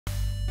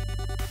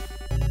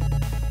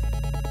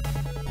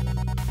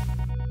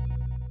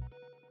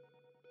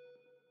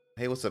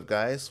Hey, what's up,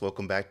 guys?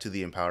 Welcome back to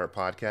the EmpowerUp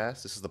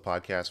podcast. This is the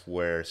podcast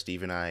where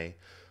Steve and I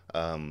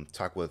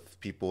talk with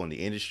people in the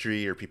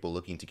industry or people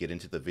looking to get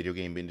into the video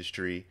game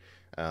industry.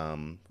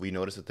 We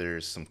notice that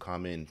there's some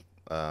common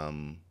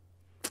um,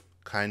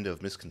 kind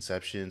of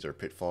misconceptions or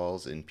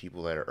pitfalls in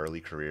people that are early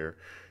career,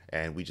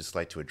 and we just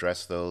like to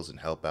address those and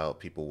help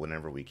out people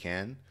whenever we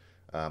can.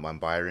 I'm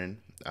Byron.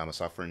 I'm a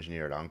software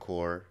engineer at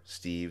Encore.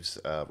 Steve's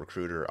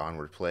recruiter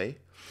Onward Play,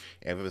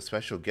 and we have a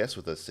special guest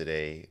with us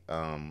today,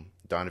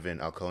 Donovan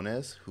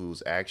Alcones,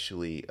 who's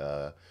actually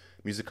a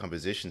music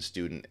composition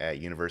student at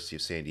University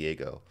of San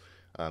Diego.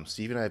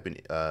 Steve and I have been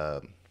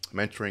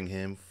mentoring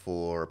him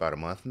for about a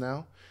month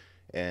now,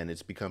 and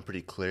it's become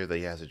pretty clear that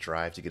he has a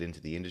drive to get into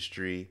the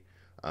industry.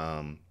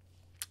 Um,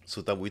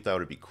 we thought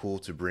it'd be cool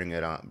to bring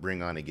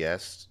on a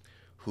guest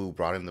who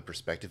brought in the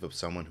perspective of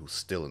someone who's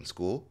still in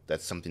school.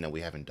 That's something that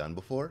we haven't done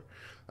before.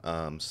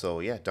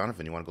 Yeah,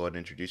 Donovan, you want to go ahead and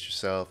introduce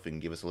yourself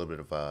and give us a little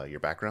bit of your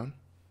background?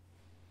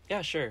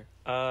 Yeah, sure.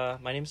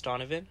 My name's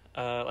Donovan.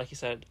 Like you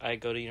said, I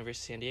go to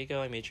University of San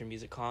Diego. I major in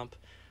music comp.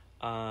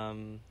 I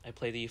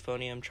play the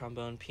euphonium,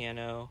 trombone,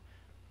 piano.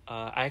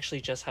 I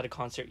actually just had a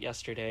concert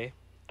yesterday.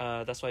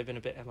 That's why I've been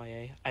a bit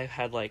MIA. I've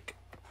had like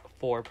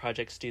four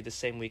projects due the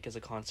same week as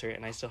a concert,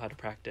 and I still had to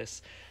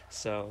practice.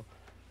 So,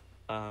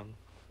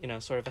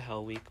 sort of a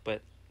hell week,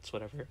 but it's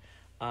whatever.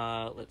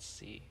 Let's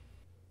see.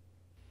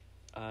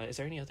 Is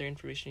there any other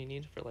information you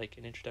need for like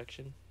an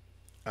introduction?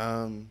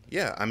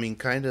 Yeah, I mean,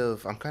 kind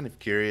of. I'm kind of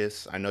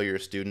curious. I know you're a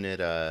student at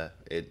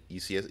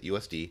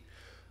USD.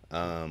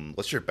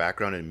 What's your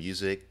background in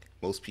music?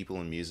 Most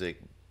people in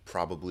music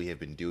probably have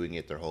been doing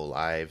it their whole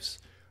lives.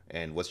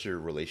 And what's your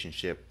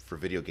relationship for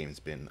video games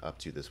been up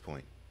to this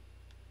point?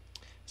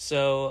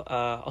 So,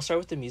 I'll start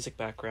with the music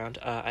background.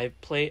 I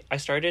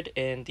started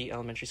in the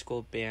elementary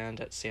school band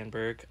at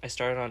Sandberg. I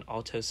started on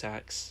alto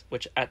sax,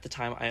 which at the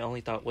time I only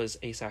thought was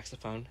a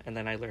saxophone, and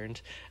then I learned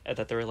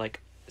that there were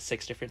like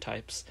six different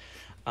types.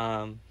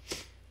 Um,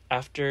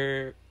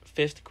 After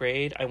fifth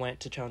grade, I went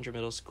to Challenger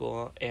Middle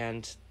School,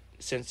 and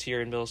since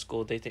you're in middle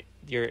school, they think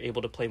you're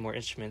able to play more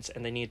instruments,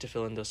 and they need to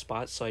fill in those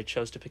spots. So I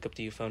chose to pick up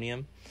the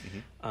euphonium,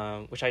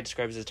 Hmm. which I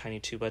describe as a tiny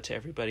tuba to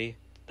everybody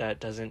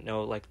that doesn't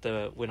know like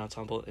the wind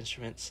ensemble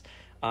instruments.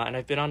 And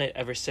I've been on it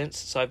ever since.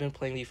 So I've been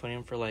playing the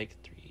euphonium for like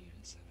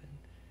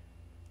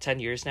 10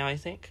 years now, I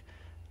think.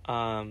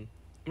 I'm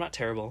not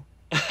terrible.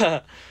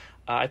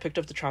 I picked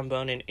up the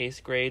trombone in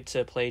eighth grade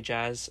to play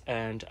jazz,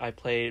 and I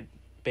played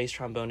bass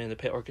trombone in the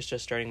pit orchestra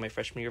starting my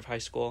freshman year of high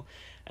school.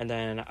 And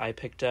then I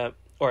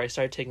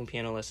started taking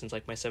piano lessons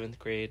like my seventh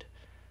grade,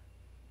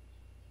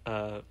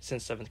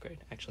 since seventh grade,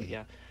 actually, Hmm.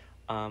 yeah.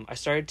 I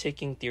started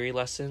taking theory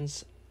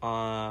lessons,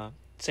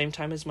 same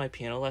time as my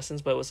piano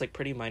lessons, but it was like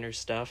pretty minor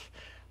stuff.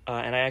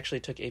 And I actually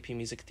took AP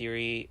Music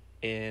Theory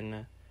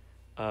in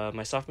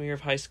my sophomore year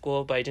of high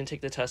school, but I didn't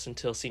take the test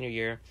until senior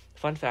year.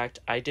 Fun fact,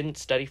 I didn't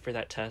study for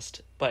that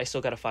test, but I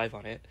still got a 5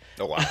 on it.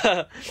 Oh,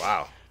 wow.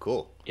 Wow.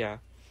 Cool. Yeah.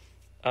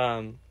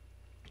 Um,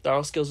 the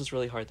oral skills was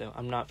really hard, though.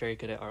 I'm not very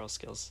good at oral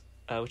skills,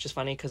 which is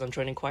funny because I'm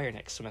joining choir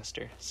next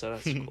semester, so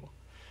that's cool.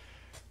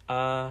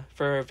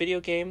 For a video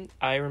game,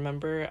 I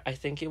remember, I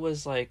think it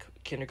was like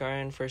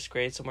kindergarten, first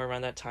grade, somewhere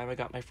around that time, I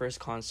got my first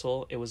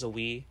console. It was a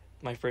Wii.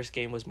 My first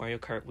game was Mario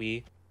Kart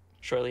Wii.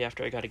 Shortly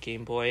after, I got a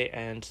Game Boy,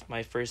 and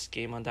my first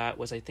game on that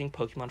was, I think,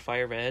 Pokemon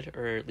Fire Red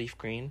or Leaf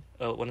Green,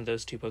 one of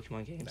those two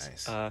Pokemon games.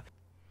 Nice.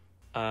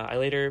 I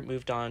later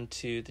moved on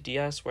to the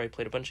DS, where I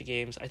played a bunch of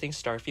games. I think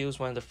Starfield was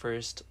one of the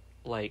first,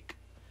 like,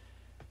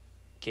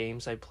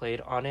 games I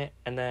played on it,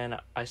 and then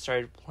I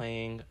started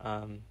playing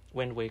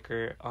Wind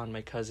Waker on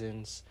my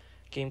cousin's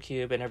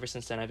GameCube, and ever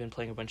since then I've been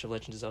playing a bunch of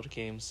Legend of Zelda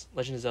games.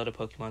 Legend of Zelda,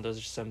 Pokemon, those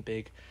are some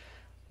big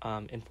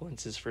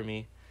influences for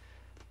me.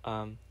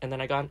 And then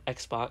I got an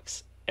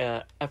Xbox.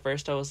 At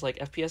first I was like,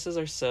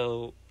 FPSs are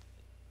so,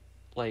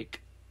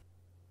 like,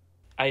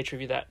 I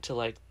attribute that to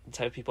like the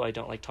type of people I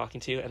don't like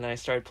talking to, and then I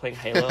started playing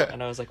Halo,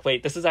 and I was like,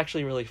 wait, this is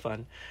actually really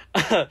fun.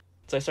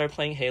 So I started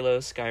playing Halo,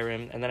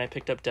 Skyrim, and then I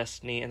picked up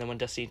Destiny, and then when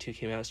Destiny 2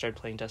 came out, I started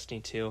playing Destiny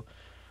 2.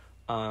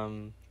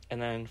 And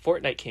then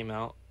Fortnite came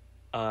out,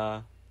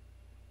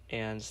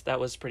 and that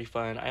was pretty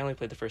fun. I only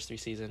played the first 3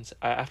 seasons.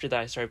 After that,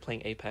 I started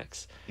playing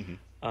Apex. Hmm.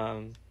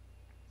 Um,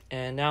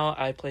 and now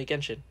I play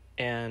Genshin,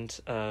 and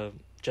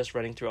just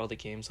running through all the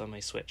games on my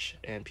Switch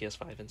and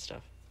PS5 and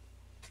stuff.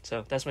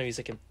 So that's my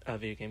music and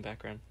video game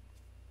background.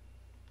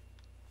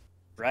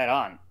 Right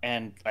on.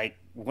 And like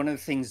one of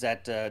the things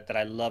that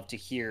I love to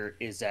hear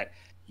is that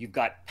you've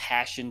got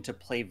passion to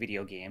play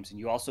video games, and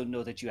you also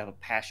know that you have a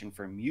passion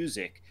for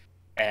music.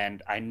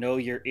 And I know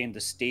you're in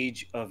the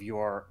stage of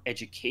your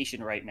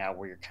education right now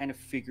where you're kind of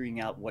figuring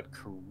out what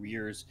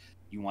careers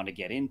you want to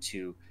get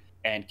into.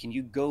 And can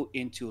you go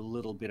into a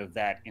little bit of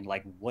that in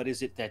like what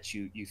is it that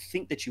you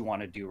think that you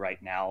want to do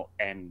right now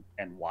and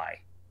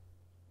why?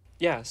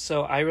 Yeah,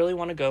 so I really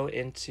want to go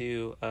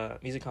into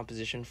music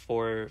composition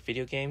for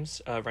video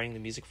games, writing the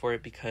music for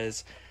it,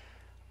 because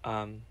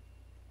um,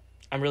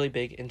 I'm really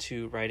big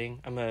into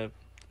writing. I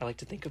like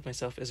to think of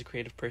myself as a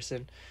creative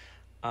person,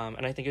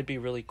 and I think it'd be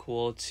really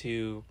cool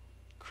to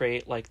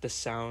create like the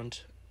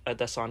sound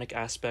the sonic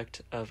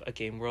aspect of a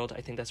game world.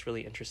 I think that's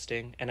really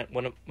interesting. And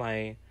one of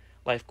my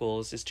life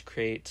goals is to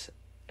create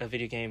a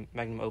video game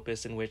magnum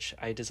opus in which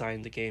I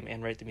design the game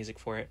and write the music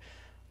for it.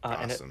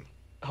 And Awesome.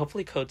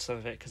 hopefully code some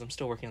of it because I'm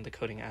still working on the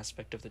coding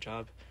aspect of the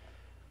job.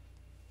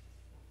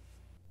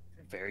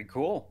 Very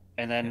cool.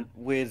 And Yeah. then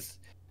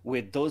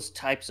with those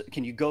types,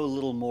 can you go a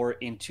little more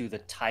into the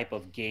type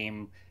of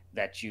game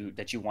that you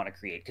want to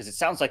create? Because it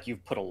sounds like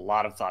you've put a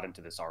lot of thought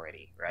into this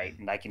already, right?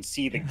 And I can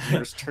see the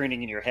gears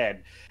turning in your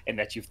head, and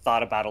that you've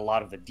thought about a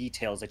lot of the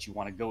details that you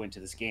want to go into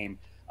this game.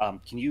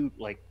 Can you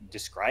like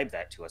describe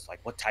that to us? Like,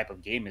 what type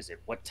of game is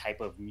it? What type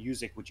of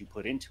music would you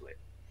put into it?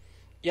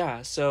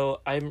 Yeah,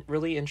 so I'm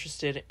really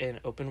interested in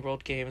open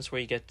world games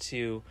where you get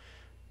to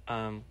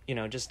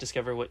just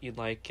discover what you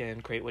like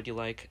and create what you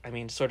like. I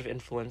mean, sort of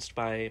influenced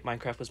by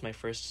Minecraft was my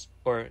first,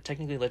 or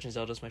technically Legend of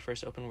Zelda was my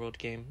first open world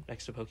game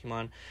next to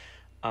Pokemon.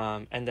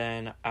 And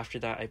then after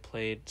that, I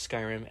played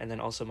Skyrim and then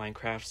also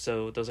Minecraft.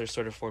 So those are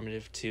sort of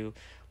formative to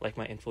like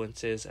my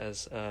influences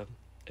as a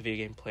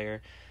video game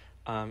player.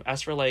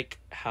 As for like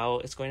how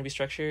it's going to be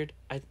structured,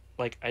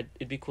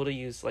 it'd be cool to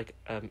use like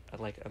a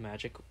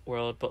magic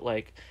world, but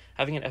like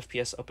having an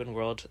FPS open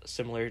world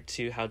similar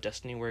to how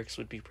Destiny works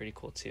would be pretty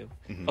cool too.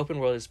 Hmm. Open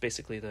world is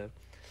basically the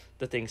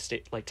thing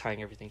like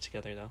tying everything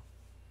together though.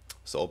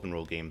 So open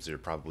world games are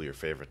probably your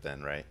favorite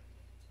then, right?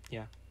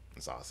 Yeah.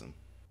 That's awesome.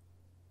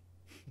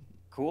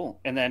 Cool.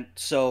 And then,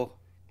 so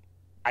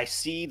I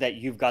see that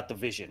you've got the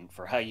vision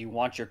for how you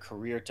want your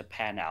career to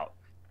pan out.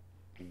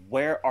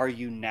 Where are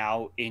you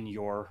now in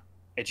your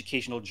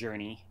educational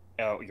journey,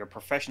 your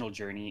professional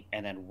journey,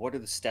 and then what are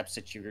the steps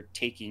that you're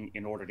taking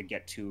in order to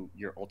get to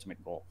your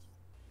ultimate goal?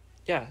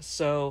 Yeah,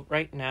 so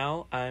right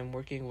now I'm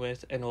working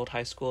with an old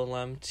high school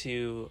alum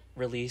to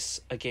release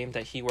a game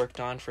that he worked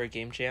on for a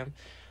game jam.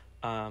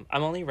 I'm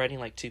only writing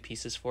like two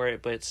pieces for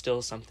it, but it's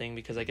still something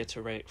because I get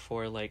to write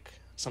for like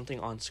something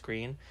on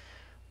screen.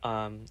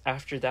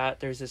 After that,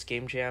 there's this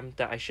game jam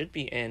that I should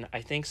be in.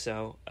 I think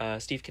so.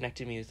 Steve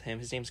connected me with him.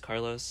 His name's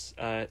Carlos.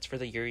 It's for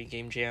the Yuri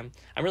game jam.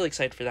 I'm really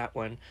excited for that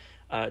one.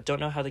 Don't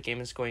know how the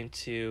game is going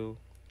to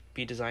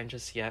be designed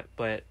just yet,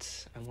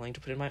 but I'm willing to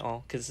put in my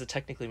all because it's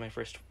technically my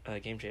first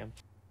game jam.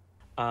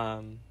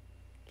 Um,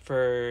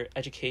 for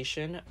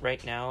education,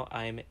 right now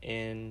I'm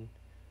in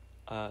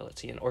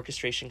an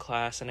orchestration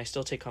class, and I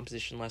still take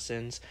composition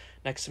lessons.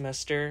 Next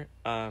semester,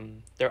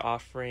 they're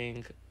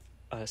offering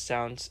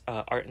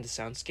art in the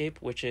soundscape,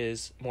 which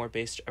is more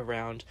based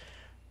around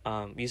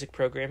music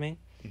programming,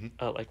 Hmm.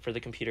 like for the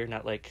computer,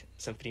 not like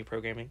symphony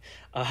programming.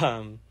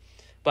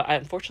 But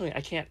unfortunately,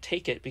 I can't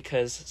take it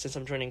because since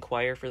I'm joining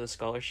choir for the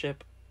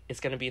scholarship,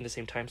 it's going to be in the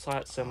same time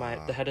slot. So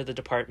the head of the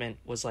department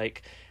was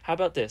like, "How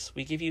about this?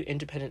 We give you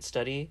independent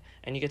study,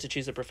 and you get to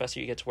choose a professor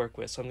you get to work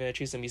with. So I'm going to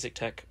choose a music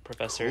tech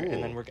professor,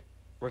 and then Cool.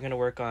 we're going to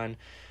work on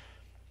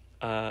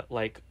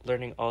like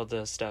learning all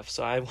the stuff.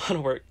 So I want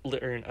to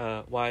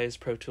learn Wise,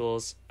 Pro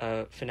Tools,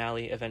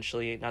 Finale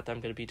eventually. Not that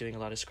I'm going to be doing a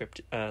lot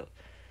of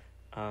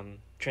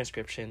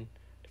transcription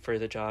for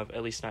the job,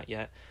 at least not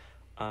yet.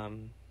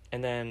 And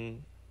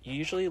then you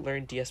usually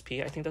learn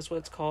DSP. I think that's what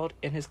it's called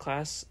in his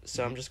class.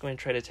 So I'm Hmm. just going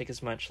to try to take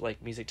as much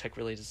like music tech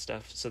related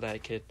stuff so that I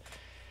could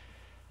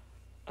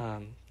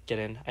get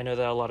in. I know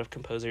that a lot of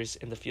composers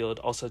in the field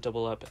also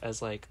double up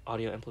as like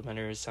audio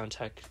implementers, sound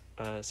tech,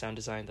 sound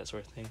design, that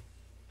sort of thing.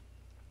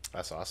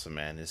 That's awesome,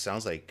 man. It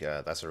sounds like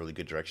that's a really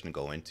good direction to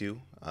go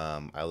into.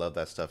 I love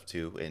that stuff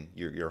too, and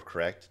you're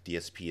correct.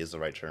 DSP is the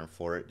right term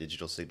for it.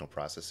 Digital signal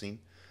processing.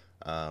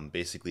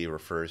 Basically, it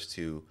refers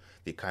to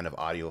the kind of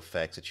audio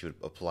effects that you would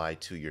apply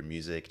to your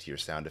music, to your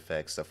sound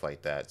effects, stuff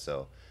like that.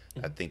 So,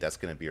 I Mhm. think that's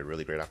going to be a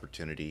really great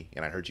opportunity.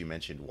 And I heard you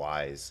mentioned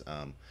Wise.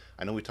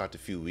 I know we talked a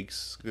few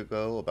weeks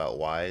ago about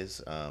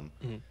Wise.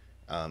 Mhm.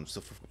 So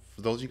for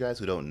those of you guys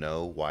who don't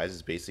know, Wise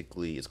is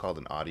basically it's called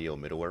an audio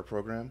middleware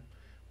program,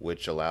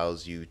 which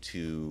allows you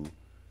to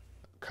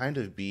kind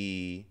of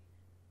be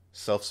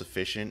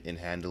self-sufficient in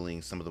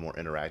handling some of the more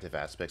interactive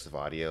aspects of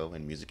audio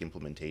and music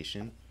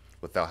implementation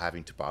without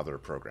having to bother a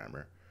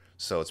programmer.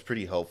 So it's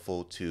pretty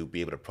helpful to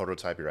be able to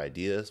prototype your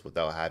ideas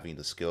without having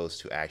the skills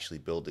to actually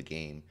build a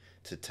game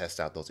to test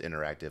out those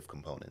interactive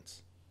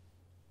components.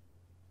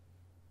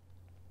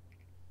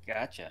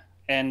 Gotcha.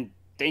 And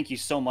thank you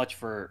so much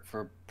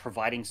for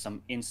providing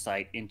some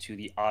insight into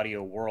the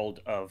audio world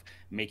of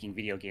making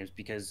video games,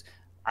 because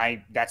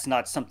I that's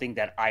not something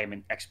that I am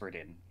an expert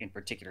in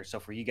particular. So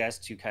for you guys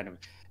to kind of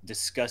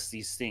discuss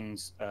these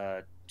things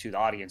to the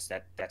audience,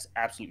 that's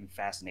absolutely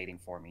fascinating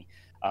for me,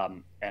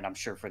 and I'm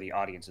sure for the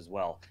audience as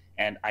well.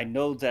 And I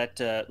know that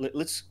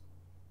let's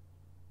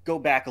go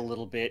back a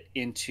little bit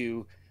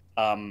into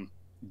um,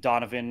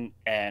 Donovan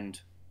and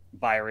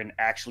Byron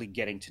actually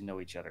getting to know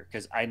each other,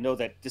 because I know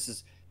that this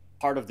is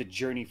part of the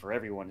journey for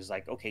everyone. Is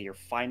like, okay, you're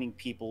finding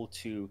people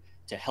to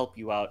help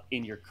you out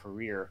in your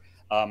career.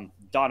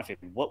 Donovan,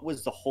 what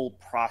was the whole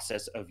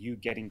process of you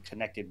getting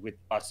connected with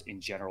us in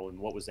general, and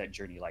what was that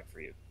journey like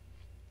for you?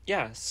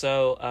 Yeah,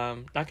 so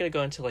not gonna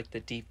go into like the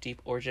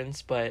deep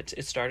origins, but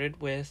it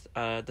started with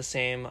the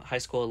same high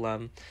school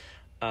alum.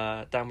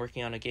 that I'm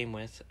working on a game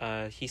with,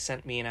 he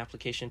sent me an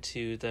application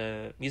to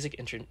the music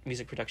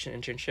production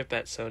internship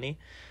at Sony,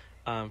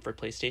 for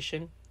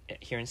PlayStation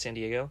here in San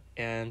Diego,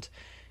 and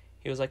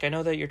he was like, I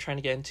know that you're trying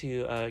to get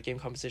into game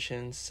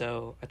compositions,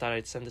 so I thought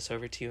I'd send this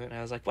over to you. And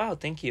I was like, wow,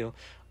 thank you.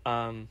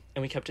 And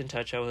we kept in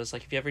touch. I was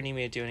like, if you ever need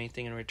me to do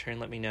anything in return,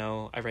 let me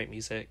know. I write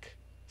music,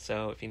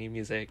 so if you need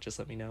music, just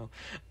let me know.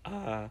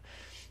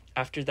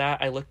 After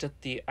that, I looked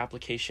at the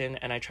application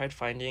and I tried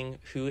finding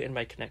who in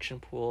my connection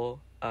pool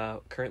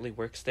currently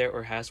works there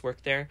or has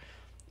worked there.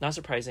 Not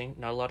surprising,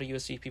 not a lot of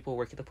USC people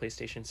work at the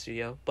PlayStation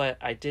studio, but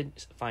I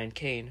did find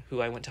Kane,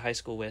 who I went to high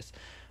school with,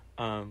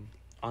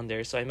 on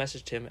there. So I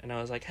messaged him and I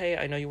was like, hey,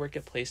 I know you work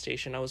at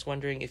PlayStation. I was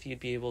wondering if you'd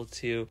be able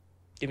to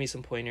give me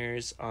some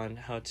pointers on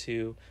how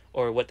to,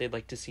 or what they'd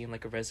like to see in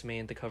like a resume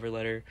and the cover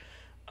letter.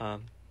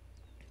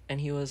 And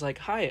he was like,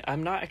 hi,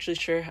 I'm not actually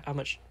sure how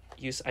much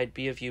use I'd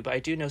be of you, but I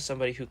do know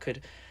somebody who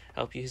could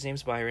help you. His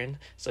name's Byron.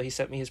 So he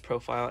sent me his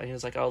profile and he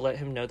was like, I'll let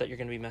him know that you're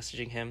going to be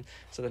messaging him.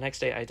 So the next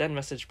day I then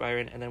messaged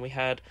Byron, and then we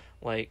had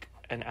like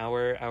an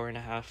hour and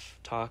a half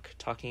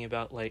talking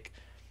about like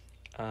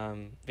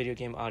video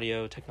game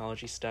audio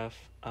technology stuff.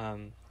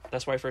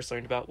 That's where I first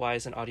learned about why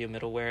is an audio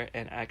middleware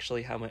and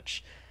actually how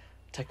much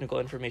technical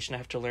information I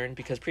have to learn,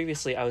 because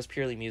previously I was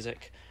purely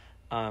music.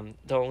 The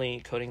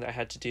only coding that I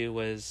had to do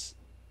was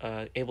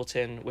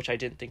Ableton, which I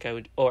didn't think I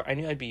would, or I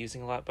knew I'd be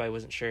using a lot, but I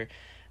wasn't sure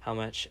how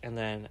much, and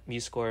then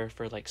MuseScore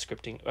for like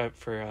scripting,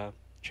 for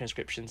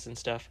transcriptions and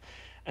stuff.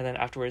 And then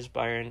afterwards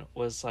Byron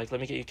was like,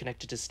 let me get you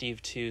connected to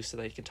Steve too so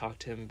that you can talk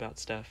to him about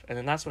stuff. And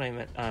then that's when I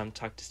met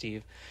talked to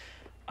Steve.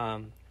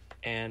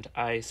 And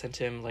I sent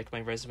him like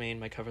my resume and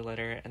my cover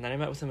letter, and then I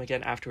met with him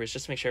again afterwards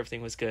just to make sure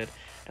everything was good,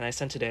 and I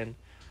sent it in,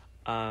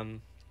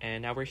 and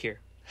now we're here.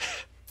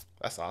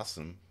 That's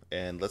awesome.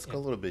 And let's go a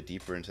little bit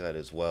deeper into that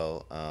as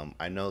well.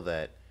 I know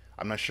that,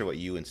 I'm not sure what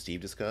you and Steve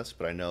discussed,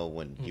 but I know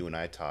when you and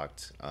I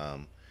talked,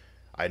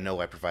 I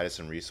know I provided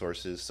some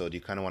resources. So do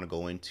you kind of want to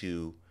go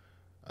into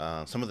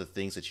some of the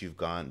things that you've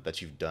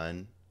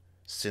done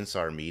since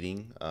our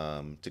meeting,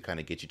 to kind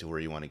of get you to where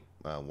you want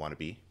to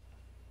be?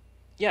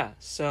 Yeah,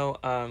 so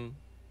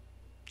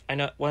I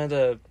know one of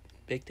the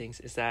big things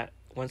is that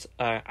once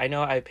I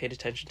know I paid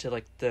attention to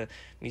like the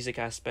music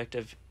aspect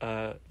of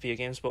video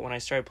games, but when I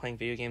started playing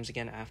video games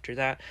again after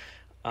that,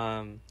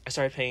 I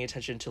started paying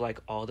attention to like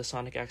all the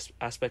sonic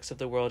aspects of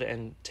the world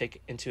and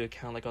take into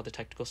account like all the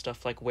technical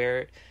stuff, like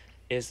where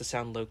is the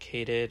sound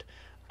located,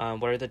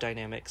 what are the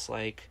dynamics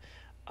like,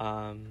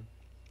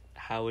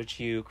 how would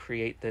you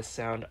create this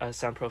sound?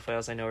 Sound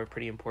profiles I know are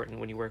pretty important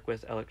when you work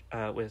with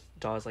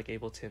DAWs like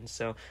Ableton,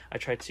 so I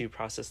tried to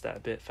process that a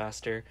bit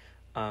faster,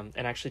 and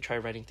actually try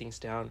writing things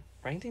down.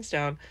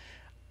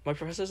 My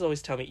professors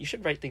always tell me, you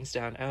should write things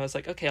down, and I was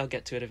like, okay, I'll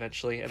get to it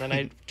eventually, and then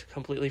I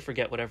completely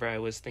forget whatever I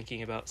was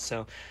thinking about,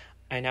 so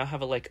I now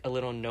have a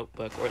little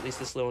notebook, or at least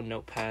this little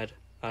notepad.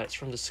 It's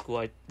from the school.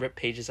 I rip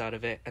pages out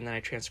of it, and then I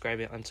transcribe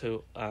it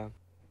onto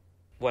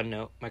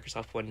OneNote,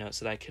 Microsoft OneNote,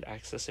 so that I could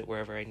access it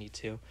wherever I need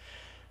to.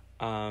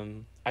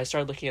 I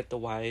started looking at the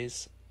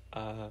WISE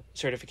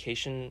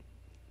certification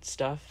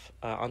stuff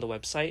on the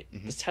website.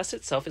 Mm-hmm. The test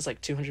itself is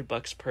like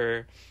 $200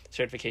 per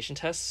certification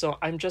test, so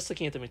I'm just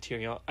looking at the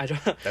material. I'm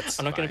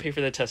not going to pay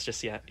for the test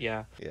just yet.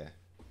 Yeah.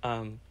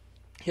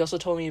 He also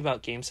told me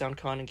about Game Sound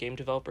Con and Game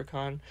Developer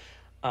Con.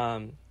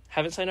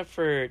 Haven't signed up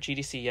for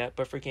GDC yet,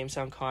 but for Game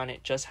Sound Con,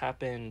 it just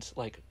happened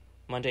like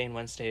Monday and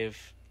Wednesday of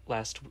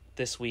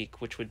this week,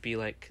 which would be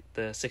like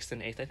the 6th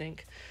and 8th, I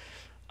think.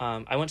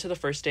 I went to the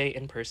first day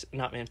in person,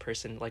 not in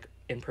person, like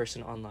in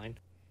person online,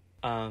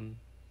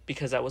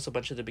 because that was a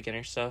bunch of the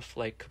beginner stuff,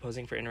 like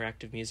composing for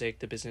interactive music,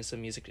 the business of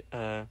music,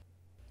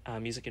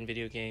 music and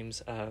video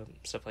games,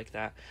 stuff like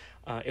that.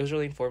 It was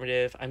really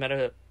informative. I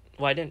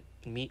didn't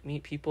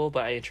meet people,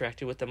 but I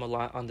interacted with them a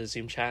lot on the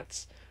Zoom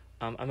chats.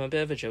 I'm a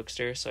bit of a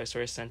jokester, so I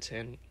sort of sent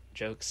in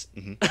jokes,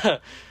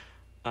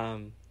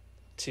 mm-hmm.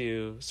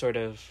 To sort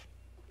of,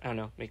 I don't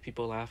know, make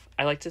people laugh.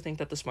 I like to think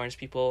that the smartest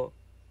people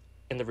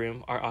in the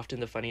room are often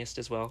the funniest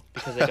as well,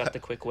 because they got the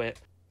quick wit.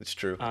 It's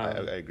true. I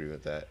agree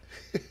with that.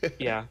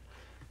 Yeah.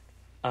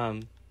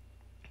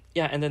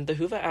 Yeah, and then the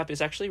Whova app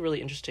is actually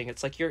really interesting.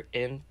 It's like you're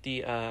in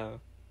the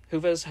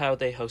Whova's how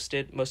they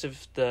hosted most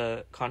of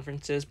the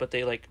conferences, but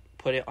they like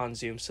put it on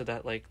Zoom so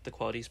that like the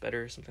quality's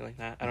better or something like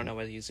that. I don't know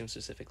why they use Zoom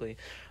specifically.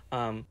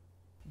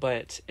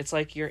 But it's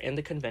like you're in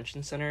the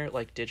convention center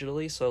like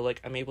digitally, so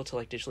like I'm able to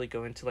like digitally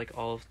go into like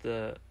all of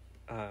the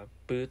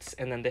booths,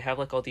 and then they have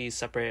like all these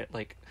separate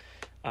like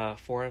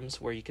forums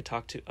where you could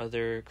talk to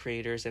other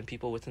creators and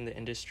people within the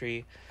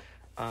industry.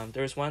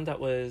 There was one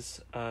that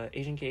was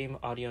Asian Game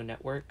Audio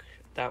Network.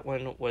 That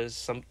one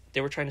was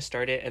they were trying to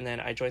start it, and then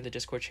I joined the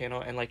Discord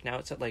channel, and like now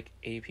it's at like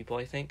 80 people,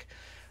 I think.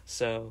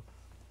 So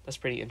that's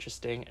pretty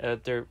interesting.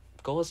 Their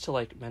goal is to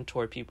like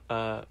mentor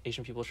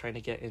Asian people trying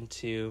to get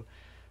into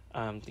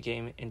the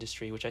game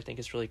industry, which I think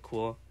is really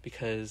cool,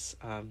 because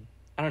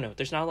I don't know,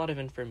 there's not a lot of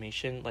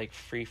information like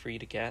free for you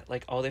to get.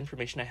 Like all the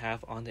information I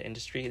have on the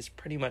industry is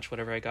pretty much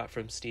whatever I got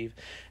from Steve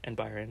and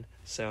Byron.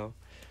 So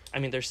I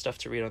mean, there's stuff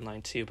to read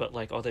online too, but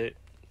like all the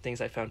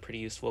things I found pretty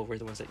useful were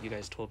the ones that you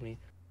guys told me.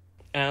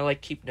 And I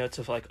like keep notes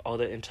of like all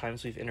the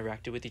times we've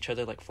interacted with each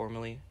other like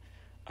formally.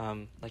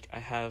 Like I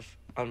have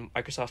on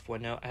Microsoft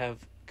OneNote, I have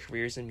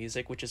careers in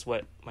music, which is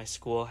what my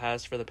school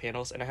has for the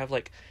panels, and I have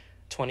like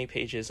 20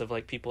 pages of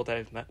like people that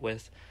I've met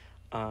with,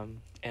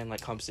 and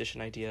like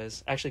composition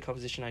ideas. Actually,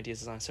 composition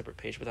ideas is on a separate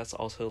page, but that's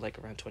also like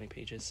around 20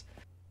 pages.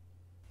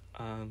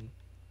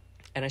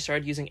 And I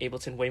started using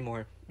Ableton way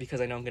more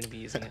because I know I'm going to be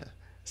using it.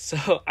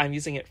 So I'm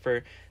using it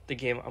for the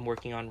game I'm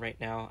working on right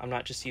now. I'm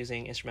not just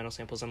using instrumental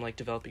samples. I'm like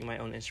developing my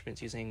own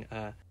instruments using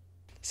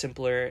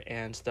Simpler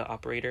and the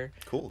Operator,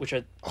 Cool. which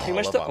are Oh, pretty I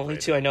much love the only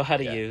Operator. two I know how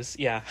to Yeah. use.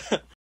 Yeah.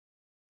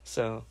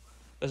 So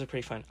those are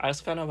pretty fun. I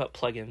also found out about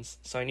plugins,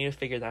 so I need to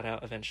figure that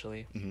out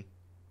eventually. Mhm.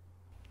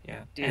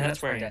 Yeah, Dude, and that's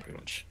that's where I am fantastic.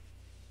 pretty much.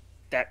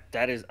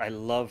 That is, I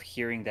love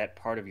hearing that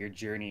part of your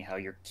journey, how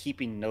you're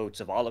keeping notes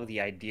of all of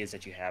the ideas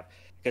that you have,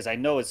 because I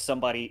know as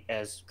somebody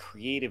as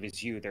creative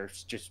as you,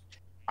 there's just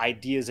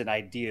ideas and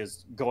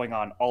ideas going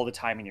on all the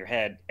time in your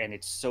head, and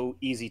it's so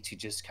easy to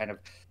just kind of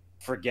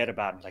forget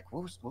about it. Like,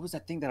 what was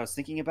that thing that I was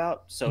thinking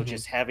about? So Mhm.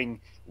 just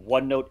having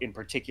OneNote in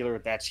particular,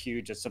 that's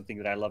huge. It's something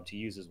that I love to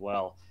use as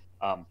well.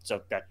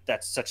 So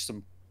that's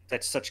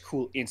such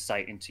cool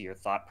insight into your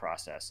thought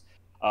process.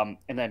 And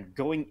then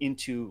going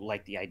into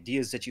like the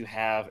ideas that you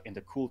have and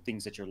the cool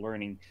things that you're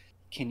learning,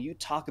 can you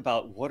talk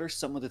about what are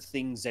some of the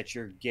things that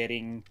you're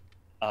getting,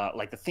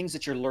 like the things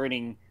that you're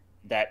learning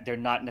that they're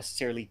not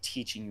necessarily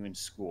teaching you in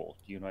school?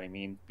 Do you know what I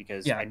mean?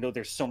 Because Yeah. I know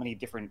there's so many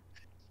different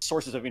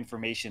sources of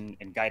information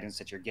and guidance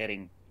that you're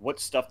getting. What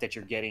stuff that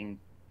you're getting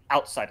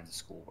outside of the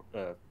school,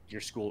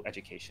 your school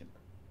education?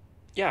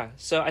 Yeah,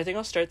 so I think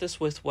I'll start this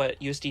with what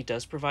USD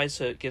does provide,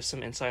 so it gives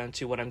some insight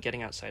onto what I'm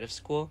getting outside of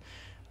school.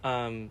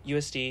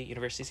 USD,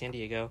 University of San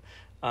Diego,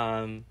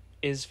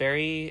 is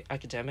very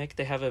academic.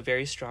 They have a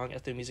very strong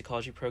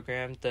ethnomusicology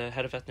program. The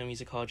head of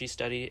ethnomusicology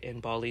studied in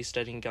Bali,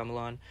 studying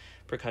gamelan,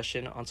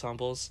 percussion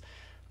ensembles.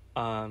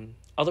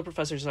 All the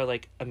professors are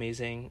like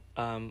amazing.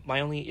 My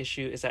only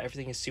issue is that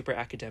everything is super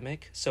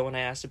academic. So when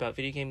I asked about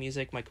video game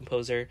music, my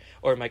composer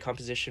or my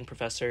composition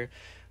professor,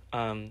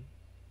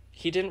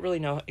 he didn't really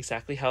know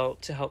exactly how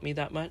to help me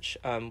that much.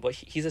 But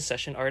he's a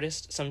session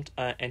artist,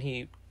 and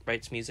he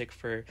writes music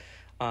for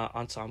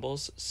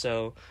ensembles.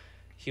 So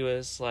he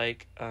was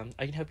like,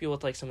 I can help you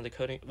with like some of the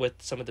coding,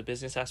 with some of the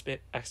business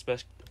aspects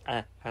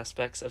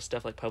of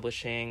stuff like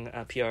publishing,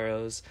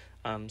 PROs,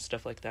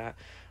 stuff like that.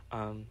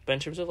 But in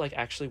terms of like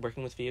actually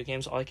working with video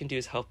games, all I can do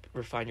is help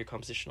refine your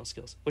compositional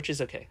skills, which is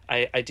okay.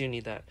 I do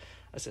need that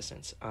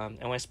assistance. And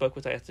when I spoke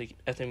with the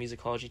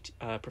ethnomusicology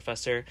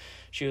professor,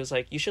 she was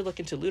like, you should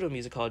look into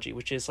ludomusicology,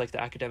 which is like the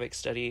academic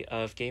study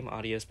of game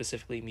audio,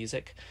 specifically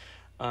music.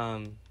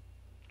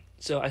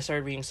 So I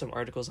started reading some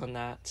articles on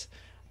that.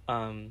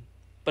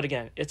 But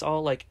again, it's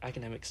all like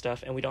academic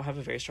stuff, and we don't have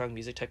a very strong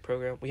music tech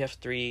program. We have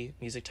 3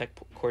 music tech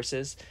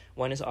courses.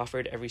 One is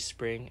offered every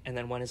spring, and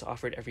then one is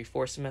offered every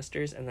 4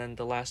 semesters, and then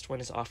the last one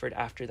is offered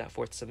after that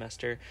 4th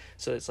semester.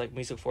 So it's like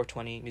Music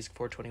 420, Music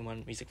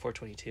 421, Music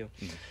 422.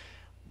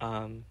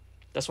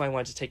 That's why I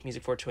wanted to take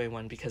Music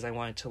 421, because I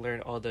wanted to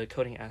learn all the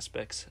coding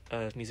aspects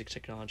of music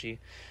technology.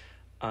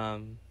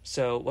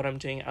 So what I'm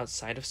doing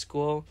outside of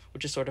school,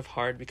 which is sort of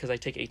hard because I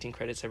take 18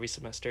 credits every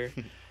semester,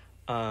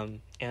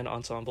 and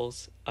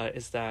ensembles,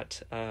 is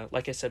that,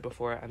 like I said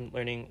before, I'm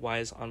learning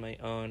Wise on my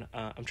own.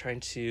 I'm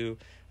trying to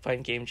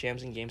find game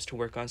jams and games to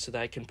work on so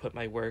that I can put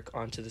my work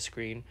onto the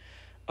screen,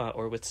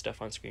 or with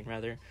stuff on screen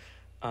rather.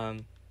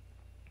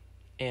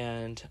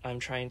 And I'm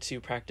trying to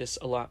practice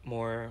a lot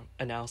more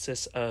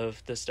analysis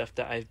of the stuff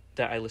that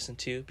I listen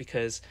to,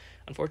 because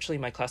unfortunately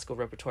my classical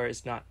repertoire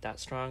is not that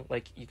strong.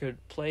 Like, you could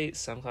play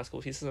some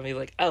classical pieces and be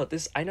like, oh,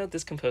 this, I know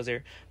this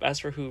composer, but as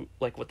for who,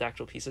 like, what the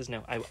actual piece is,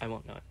 no, I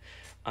won't know it.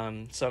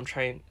 So I'm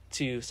trying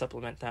to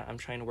supplement that. I'm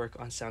trying to work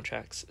on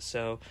soundtracks.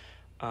 So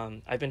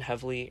I've been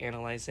heavily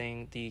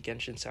analyzing the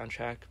Genshin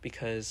soundtrack,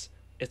 because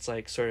it's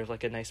like sort of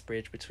like a nice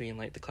bridge between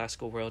like the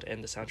classical world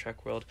and the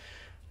soundtrack world.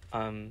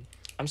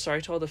 I'm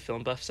sorry to all the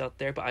film buffs out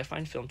there, but I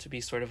find film to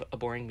be sort of a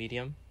boring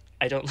medium.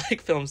 I don't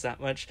like films that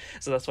much,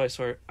 so that's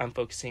why I'm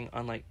focusing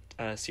on like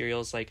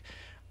serials like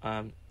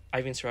Ivan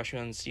Sarashi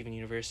and Steven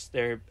Universe.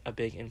 They're a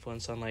big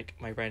influence on like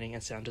my writing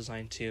and sound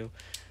design too.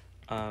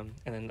 And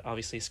then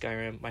obviously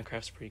Skyrim,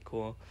 Minecraft's pretty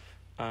cool.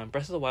 Breath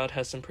of the Wild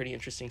has some pretty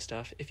interesting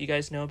stuff. If you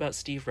guys know about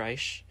Steve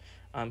Reich,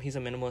 he's a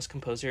minimalist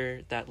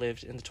composer that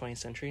lived in the 20th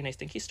century, and I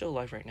think he's still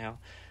alive right now.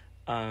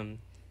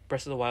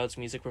 Breath of the Wild's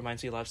music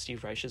reminds me a lot of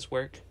Steve Reich's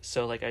work,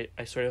 so like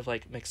I sort of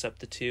like mix up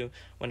the two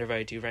whenever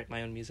I do write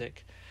my own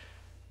music.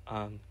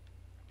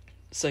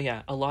 So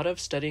yeah, a lot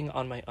of studying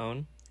on my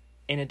own,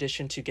 in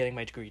addition to getting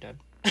my degree done.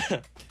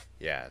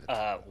 Yeah.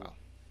 Wow.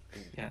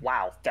 Yeah.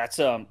 Wow,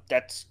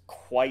 that's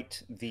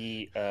quite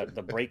the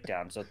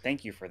breakdown. So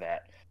thank you for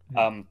that.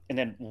 And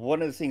then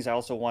one of the things I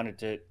also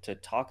wanted to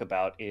talk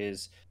about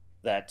is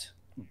that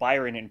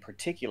Byron in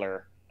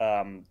particular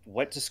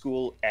went to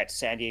school at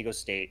San Diego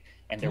State,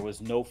 and there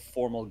was no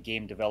formal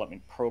game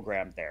development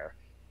program there.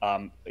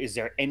 Is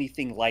there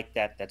anything like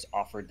that that's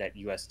offered at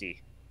USD?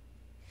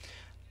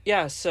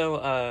 Yeah,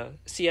 so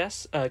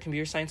CS,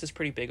 computer science is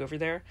pretty big over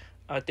there.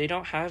 They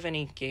don't have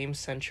any game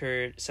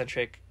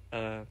centric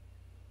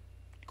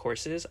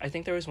courses. I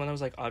think there was one that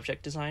was like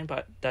object design,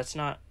 but that's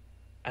not.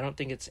 I don't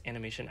think it's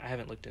animation. I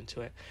haven't looked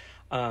into it.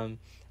 And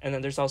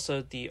then there's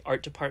also the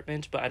art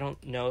department, but I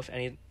don't know if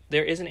any.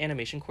 There is an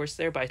animation course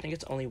there, but I think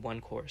it's only one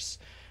course.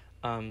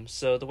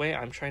 So the way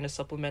I'm trying to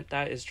supplement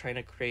that is trying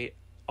to create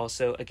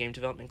also a game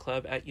development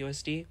club at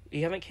USD.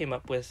 We haven't came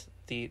up with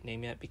the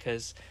name yet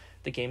because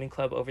the gaming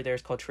club over there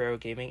is called Truro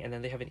Gaming, and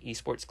then they have an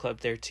esports club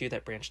there too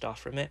that branched off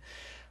from it.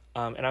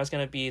 And I was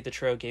gonna be the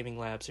Truro Gaming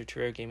Labs or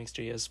Truro Gaming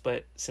Studios,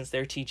 but since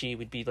they're TG,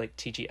 we'd be like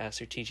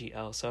TGS or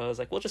TGL. So I was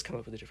like, we'll just come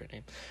up with a different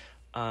name.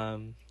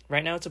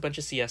 Right now it's a bunch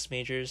of CS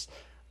majors,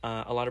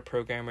 a lot of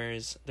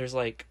programmers. There's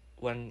like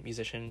one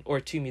musician or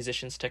two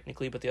musicians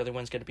technically, but the other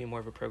one's going to be more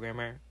of a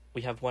programmer.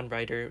 We have one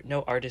writer,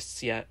 no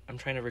artists yet. I'm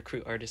trying to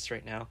recruit artists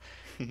right now.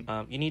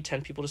 You need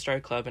 10 people to start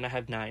a club, and I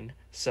have 9.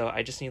 So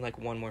I just need like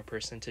one more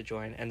person to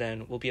join, and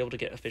then we'll be able to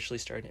get officially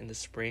started in the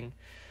spring.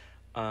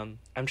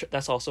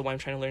 That's also why I'm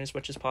trying to learn as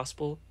much as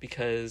possible,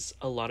 because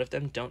a lot of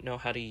them don't know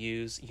how to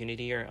use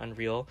Unity or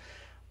Unreal.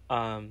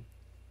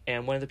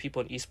 And one of the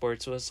people in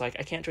esports was like,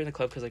 I can't join the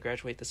club because I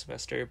graduate this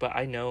semester, but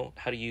I know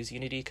how to use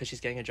Unity because she's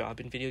getting a job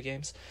in video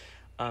games.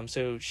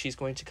 So she's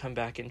going to come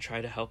back and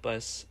try to help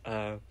us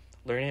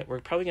learn it. We're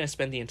probably going to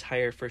spend the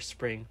entire first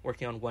spring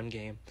working on one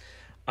game,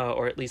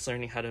 or at least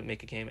learning how to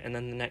make a game. And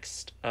then the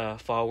next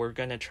fall, we're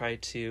going to try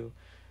to,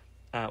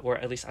 or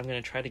at least I'm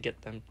going to try to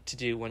get them to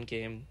do one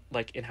game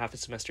like in half a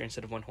semester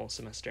instead of one whole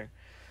semester.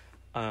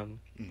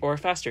 Or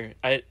faster.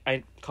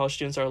 I college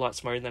students are a lot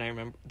smarter than I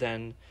remember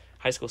than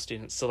high school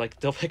students, so like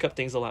they'll pick up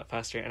things a lot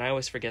faster, and I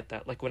always forget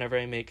that. Like whenever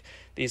I make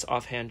these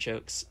offhand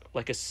jokes,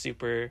 like a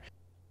super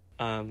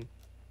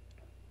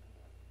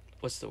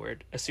what's the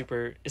word,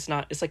 it's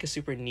like a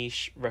super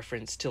niche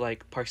reference to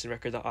like Parks and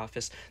Rec or The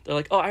Office, they're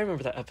like, oh, I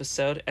remember that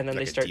episode, and then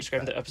Like they a start deep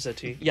describing cut. the episode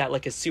to you. Yeah,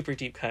 like a super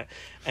deep cut,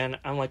 and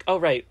I'm like, oh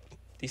right,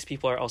 these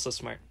people are also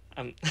smart.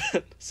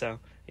 So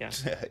yeah.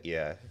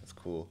 Yeah, that's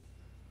cool.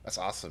 That's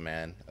awesome,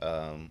 man.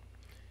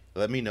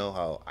 Let me know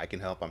how I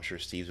can help. I'm sure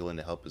Steve's willing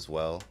to help as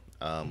well,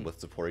 Mhm. with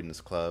supporting this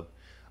club.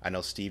 I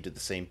know Steve did the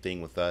same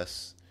thing with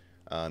us.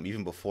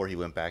 Even before he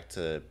went back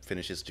to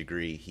finish his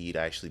degree, he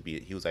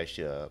was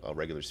actually a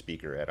regular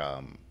speaker at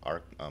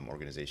our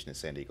organization in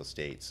San Diego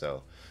State.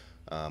 So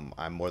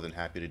I'm more than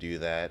happy to do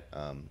that.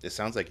 It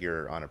sounds like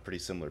you're on a pretty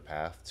similar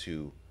path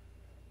to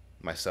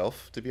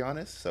myself, to be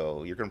honest.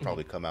 So you're gonna Mhm.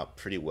 probably come out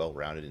pretty well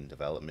rounded in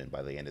development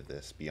by the end of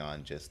this,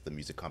 beyond just the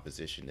music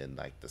composition and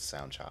like the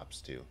sound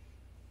chops too.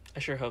 I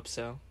sure hope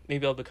so.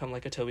 Maybe I'll become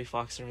like a Toby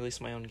Fox and release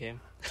my own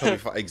game.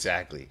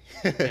 Exactly.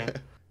 Yeah.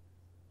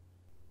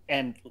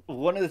 And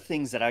one of the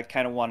things that I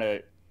kind of want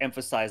to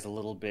emphasize a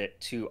little bit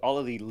to all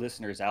of the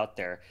listeners out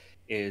there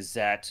is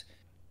that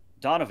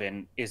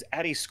Donovan is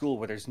at a school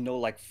where there's no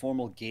like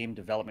formal game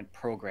development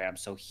program,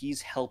 so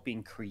he's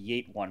helping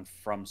create one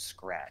from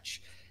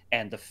scratch.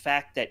 And the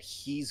fact that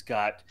he's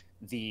got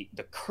the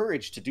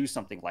courage to do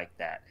something like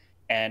that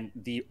and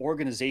the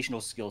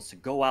organizational skills to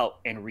go out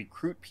and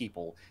recruit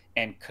people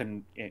and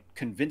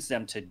convince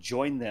them to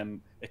join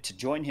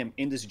him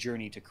in this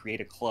journey to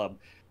create a club,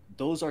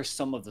 those are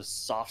some of the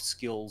soft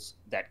skills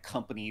that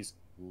companies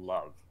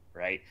love,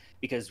 right?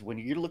 Because when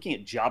you're looking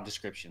at job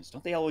descriptions,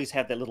 don't they always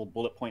have that little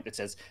bullet point that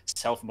says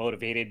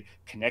self-motivated,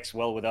 connects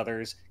well with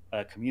others,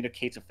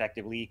 communicates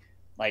effectively?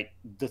 Like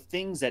the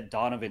things that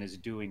Donovan is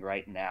doing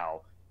right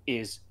now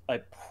is a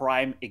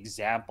prime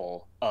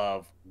example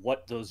of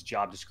what those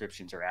job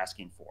descriptions are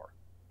asking for.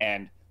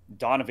 And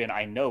Donovan,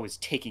 I know, is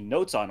taking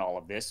notes on all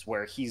of this,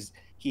 where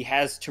he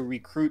has to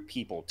recruit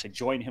people to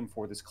join him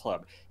for this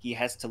club. He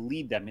has to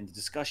lead them in the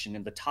discussion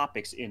and the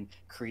topics in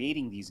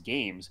creating these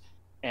games.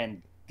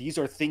 And these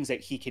are things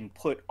that he can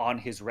put on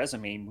his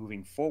resume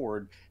moving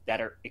forward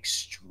that are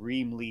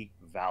extremely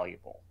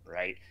valuable,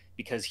 right?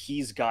 Because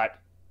he's got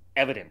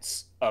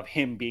evidence of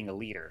him being a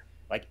leader.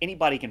 Like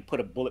anybody can put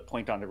a bullet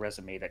point on the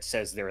resume that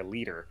says they're a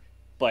leader,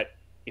 but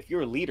if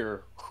you're a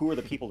leader, who are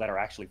the people that are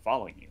actually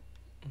following you?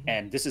 Mhm.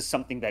 And this is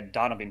something that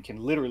Donovan can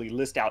literally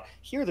list out.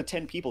 Here are the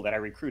 10 people that I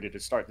recruited to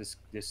start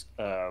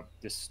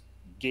this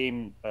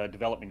game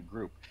development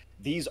group.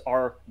 These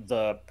are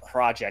the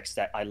projects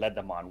that I led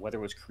them on, whether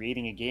it was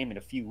creating a game in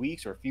a few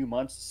weeks or a few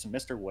months,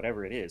 semester,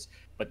 whatever it is.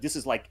 But this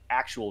is like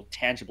actual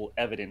tangible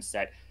evidence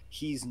that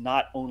he's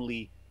not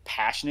only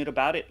passionate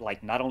about it,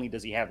 like not only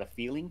does he have the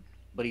feeling,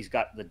 but he's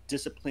got the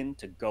discipline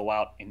to go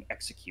out and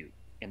execute.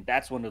 And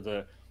that's one of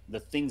the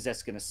things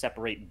that's going to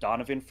separate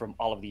Donovan from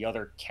all of the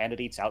other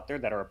candidates out there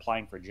that are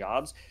applying for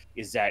jobs,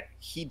 is that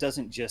he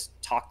doesn't just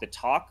talk the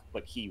talk,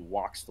 but he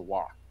walks the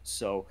walk.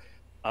 So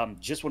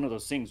just one of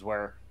those things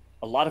where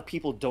a lot of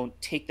people don't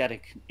take that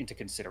into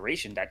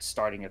consideration, that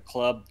starting a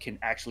club can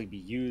actually be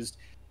used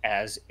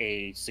as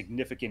a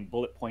significant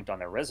bullet point on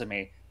their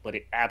resume, but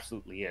it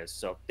absolutely is.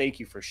 So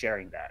thank you for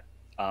sharing that.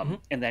 Mhm.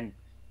 And then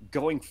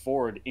going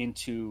forward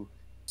into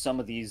some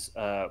of these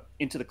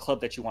into the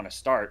club that you want to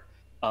start,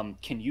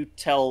 Can you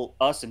tell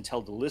us and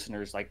tell the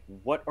listeners, like,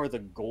 what are the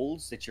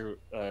goals that you're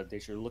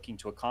looking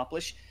to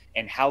accomplish,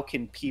 and how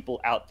can people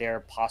out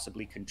there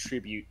possibly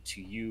contribute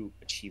to you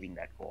achieving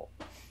that goal?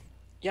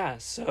 Yeah,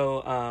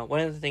 so one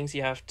of the things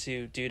you have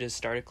to do to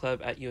start a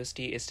club at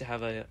USD is to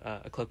have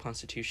a club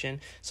constitution.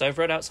 So I've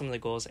wrote out some of the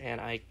goals, and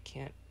I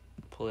can't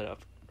pull it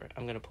up.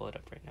 I'm going to pull it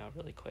up right now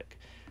really quick.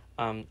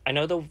 I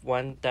know the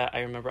one that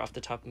I remember off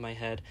the top of my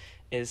head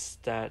is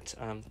that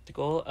the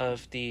goal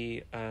of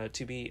the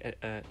to be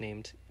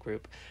named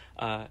group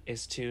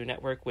is to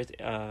network with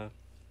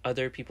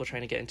other people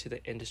trying to get into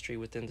the industry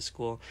within the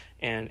school,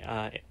 and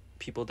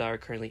people that are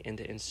currently in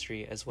the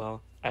industry as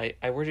well. I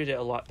worded it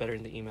a lot better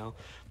in the email,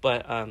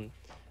 but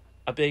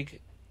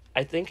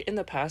I think in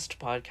the past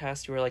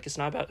podcast you were like, it's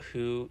not about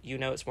who you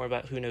know, it's more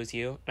about who knows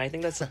you. And I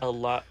think that's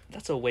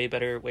that's a way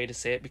better way to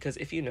say it, because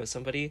if you know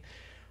somebody,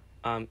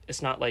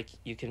 it's not like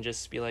you can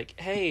just be like,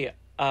 hey,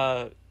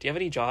 do you have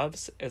any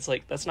jobs? It's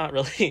like, that's not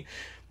really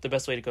the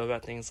best way to go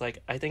about things. Like,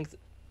 I think,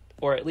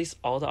 or at least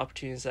all the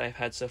opportunities that I've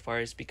had so far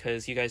is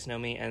because you guys know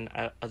me, and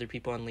other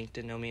people on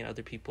LinkedIn know me, and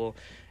other people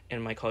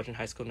in my college and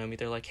high school know me.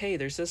 They're like, hey,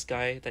 there's this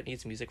guy that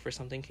needs music for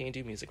something. Can you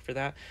do music for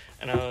that?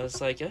 And I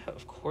was like, yeah,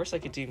 of course I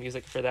could do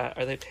music for that.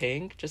 Are they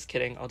paying? Just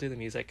kidding. I'll do the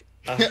music.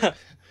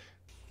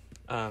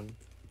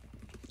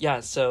 Yeah,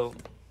 so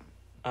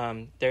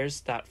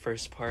there's that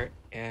first part,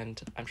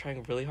 and I'm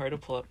trying really hard to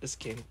pull up this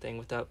game thing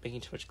without making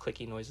too much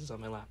clicky noises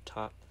on my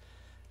laptop.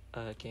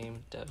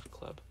 Game dev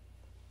club.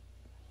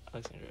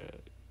 Alexandra.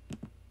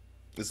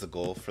 Is the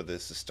goal for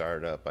this to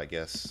start up, I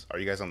guess? Are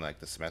you guys on like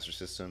the semester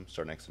system?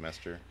 Start next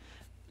semester?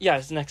 Yeah,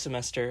 it's next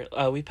semester.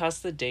 We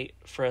passed the date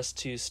for us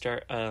to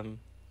start a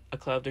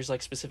club. There's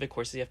like specific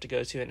courses you have to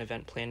go to in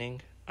event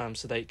planning,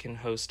 so that you can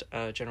host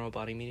general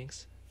body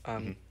meetings.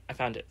 I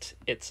found it.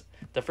 It's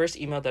the first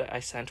email that I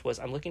sent was,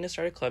 I'm looking to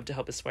start a club to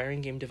help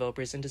aspiring game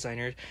developers and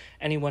designers,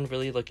 anyone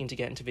really looking to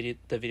get into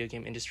the video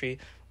game industry,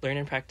 learn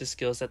and practice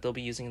skills that they'll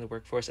be using in the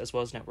workforce, as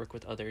well as network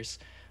with others.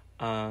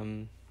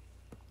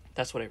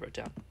 That's what I wrote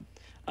down.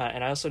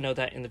 And I also know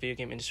that in the video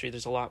game industry,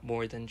 there's a lot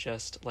more than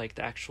just like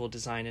the actual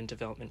design and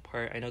development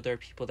part. I know there are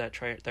people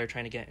that are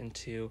trying to get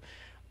into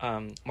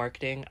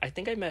marketing. I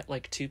think I met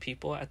like 2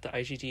 people at the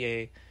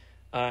IGDA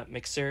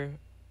mixer.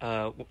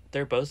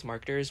 They're both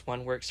marketers.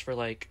 One works for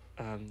like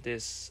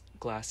this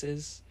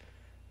glasses,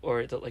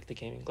 or the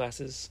gaming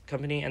glasses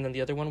company, and then the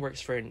other one works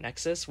for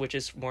Nexus, which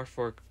is more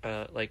for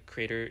like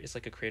creator. It's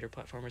like a creator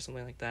platform or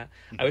something like that.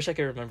 I wish I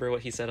could remember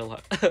what he said a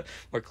lot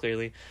more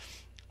clearly.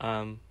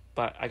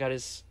 But I got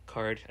his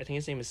card. I think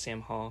his name is Sam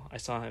Hall. I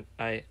saw him.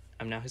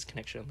 I'm now his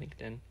connection on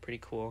LinkedIn. Pretty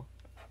cool,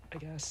 I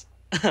guess.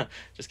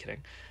 Just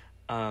kidding.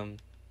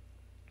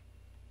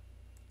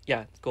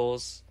 Yeah,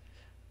 goals.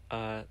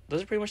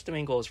 Those are pretty much the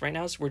main goals. Right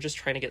now, we're just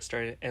trying to get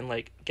started and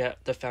like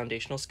get the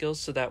foundational skills,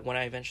 so that when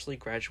I eventually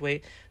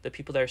graduate, the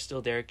people that are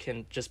still there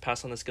can just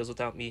pass on the skills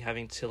without me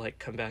having to like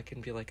come back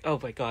and be like, oh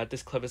my god,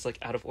 this club is like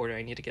out of order.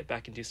 I need to get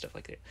back and do stuff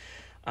like that.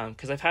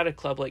 Because I've had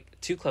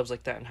 2 clubs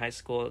like that in high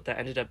school that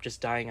ended up just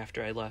dying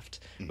after I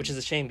left, which is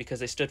a shame because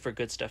they stood for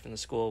good stuff in the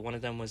school. One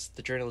of them was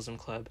the journalism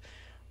club.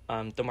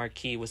 The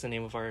Marquee was the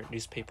name of our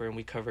newspaper, and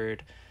we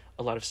covered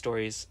a lot of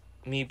stories.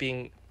 Me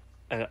being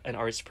an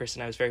arts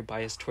person, I was very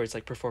biased towards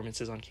like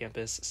performances on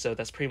campus, so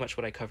that's pretty much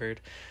what I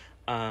covered.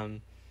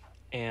 And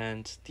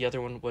the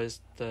other one was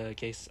the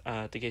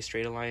Gay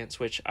Straight Alliance,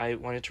 which I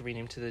wanted to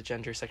rename to the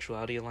Gender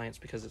Sexuality Alliance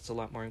because it's a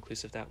lot more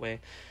inclusive that way.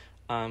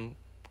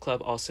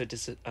 Club also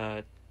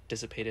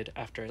dissipated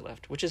after I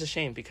left, which is a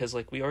shame because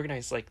like we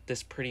organized like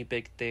this pretty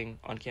big thing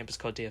on campus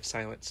called Day of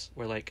Silence,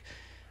 where like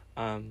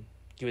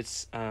you would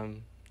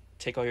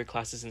take all your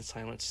classes in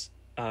silence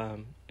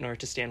in order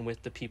to stand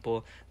with the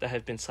people that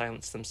have been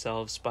silenced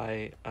themselves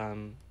by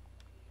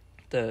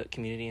the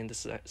community and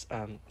the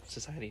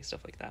society, stuff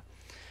like that.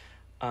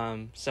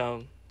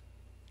 So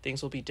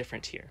things will be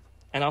different here.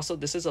 And also,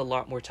 this is a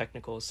lot more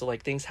technical, so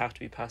like things have to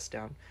be passed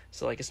down.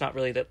 So like it's not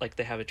really that like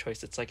they have a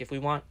choice. It's like if we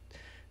want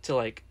to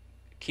like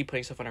keep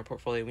putting stuff on our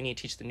portfolio, we need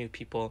to teach the new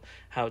people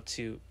how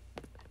to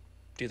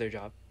do their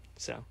job.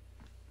 So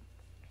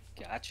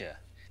Gotcha.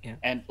 yeah.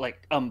 And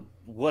like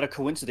what a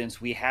coincidence,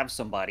 we have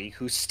somebody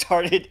who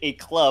started a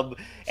club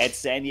at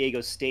San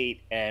Diego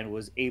State and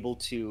was able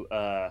to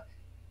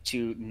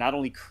not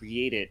only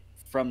create it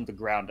from the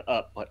ground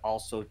up, but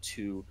also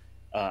to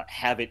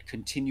have it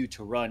continue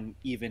to run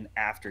even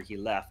after he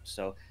left.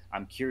 So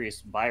I'm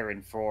curious,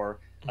 Byron, for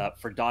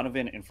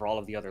Donovan and for all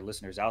of the other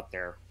listeners out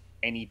there,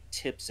 any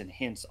tips and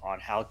hints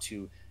on how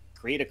to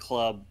create a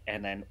club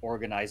and then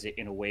organize it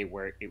in a way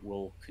where it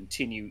will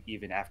continue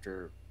even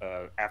after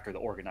the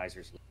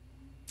organizers leave?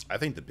 I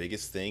think the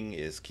biggest thing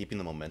is keeping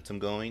the momentum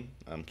going,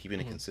 keeping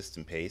a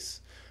consistent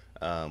pace.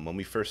 When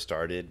we first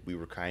started, we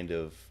were kind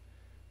of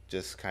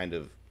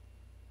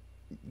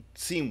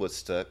seeing what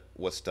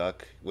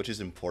stuck, which is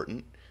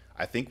important.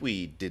 I think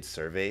we did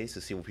surveys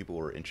to see what people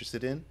were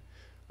interested in.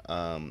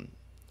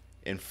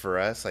 And for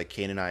us, like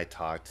Kane and I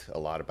talked a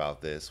lot about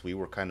this. We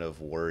were kind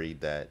of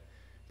worried that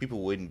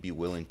people wouldn't be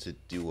willing to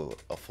do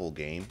a full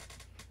game,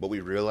 but we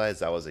realized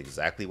that was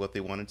exactly what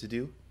they wanted to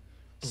do.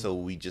 Mm. So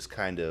we just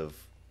kind of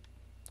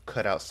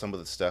cut out some of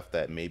the stuff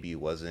that maybe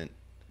wasn't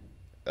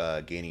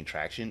gaining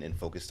traction and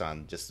focused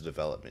on just the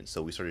development.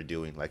 So we started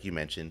doing, like you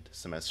mentioned,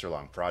 semester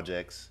long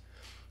projects.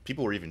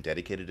 People were even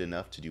dedicated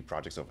enough to do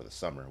projects over the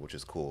summer, which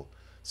is cool.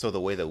 So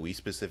the way that we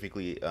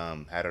specifically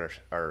had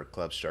our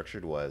club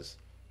structured was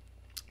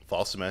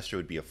fall semester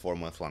would be a 4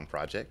 month long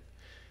project.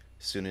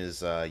 As soon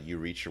as you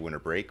reach your winter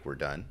break, we're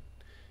done.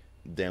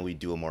 Then we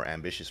do a more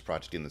ambitious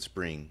project in the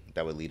spring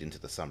that would lead into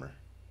the summer.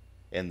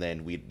 And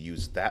then we'd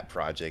use that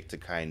project to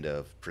kind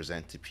of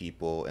present to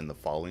people in the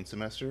following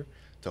semester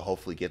to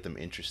hopefully get them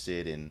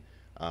interested in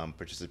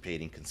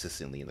participating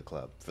consistently in the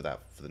club for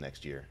the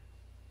next year.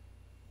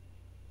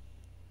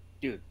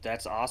 Dude,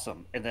 that's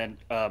awesome. And then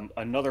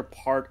another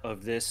part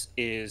of this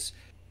is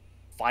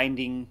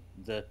finding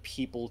the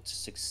people to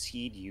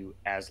succeed you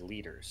as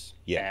leaders.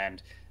 Yeah.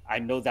 And I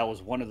know that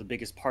was one of the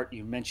biggest part.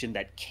 You mentioned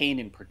that Kane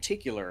in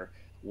particular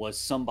was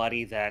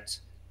somebody that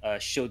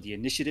showed the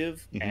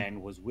initiative Hmm.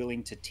 and was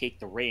willing to take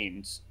the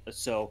reins.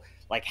 So,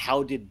 like,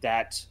 how did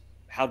that?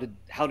 How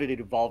did it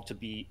evolve to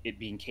be it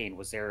being Kane?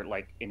 Was there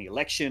like an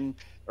election,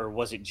 or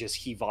was it just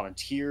he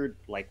volunteered?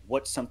 Like,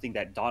 what's something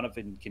that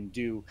Donovan can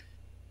do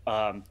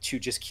to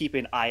just keep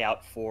an eye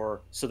out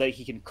for so that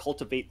he can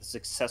cultivate the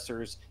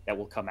successors that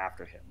will come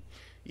after him?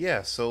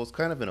 Yeah, so it's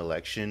kind of an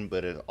election,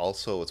 but it's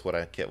what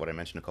I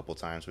mentioned a couple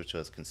times, which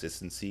was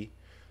consistency.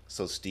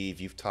 So Steve,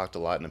 you've talked a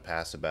lot in the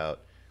past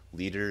about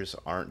leaders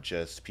aren't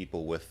just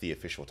people with the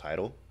official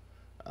title.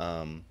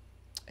 Um,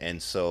 and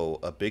so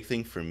a big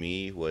thing for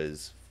me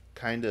was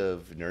kind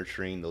of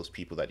nurturing those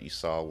people that you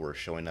saw were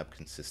showing up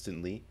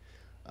consistently,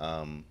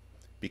 um,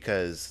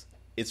 because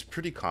it's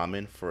pretty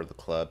common for the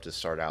club to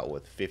start out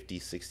with 50,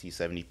 60,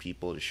 70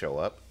 people to show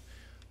up,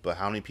 but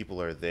how many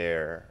people are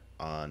there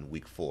on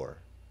week 4?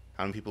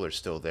 How many people are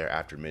still there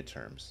after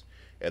midterms?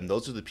 And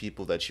those are the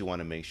people that you want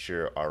to make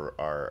sure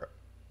are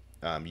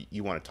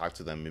you want to talk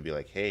to them and be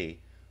like, hey,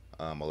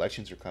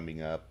 elections are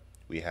coming up.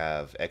 We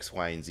have X,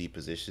 Y, and Z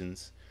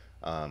positions.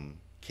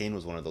 Kane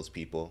was one of those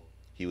people.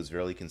 He was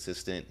really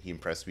consistent. He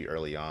impressed me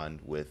early on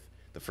with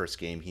the first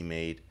game he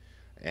made,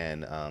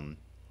 and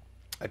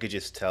I could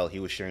just tell he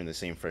was sharing the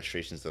same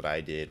frustrations that I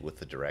did with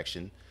the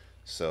direction.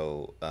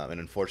 So, and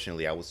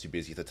unfortunately, I was too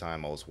busy at the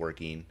time. I was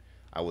working.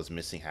 I was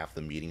missing half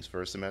the meetings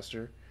for a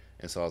semester,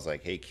 and so I was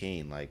like, "Hey,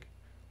 Kane, like,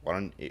 why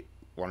don't you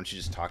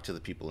just talk to the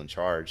people in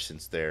charge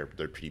since they're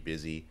pretty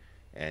busy?"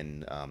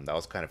 And that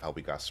was kind of how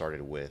we got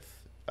started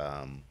with,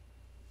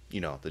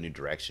 the new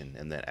direction.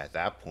 And then at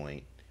that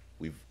point,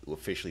 we've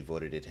officially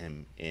voted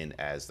him in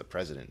as the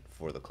president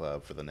for the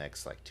club for the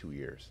next like 2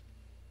 years.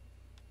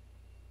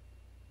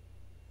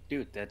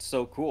 Dude, that's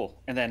so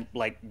cool. And then,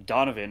 like,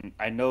 Donovan,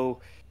 I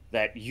know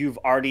that you've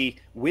already,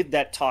 with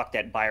that talk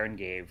that Byron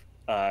gave,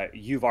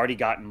 you've already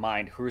got in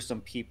mind who are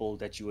some people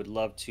that you would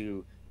love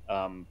to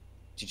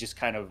just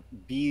kind of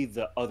be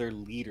the other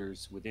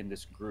leaders within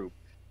this group.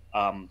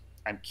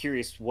 I'm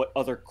curious, what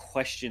other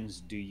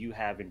questions do you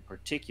have in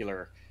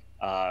particular?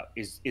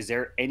 Is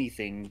there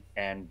anything?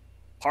 And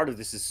part of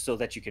this is so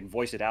that you can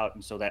voice it out,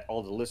 and so that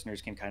all the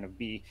listeners can kind of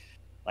be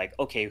like,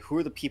 okay, who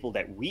are the people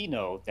that we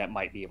know that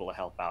might be able to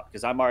help out?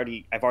 Because I've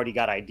already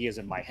got ideas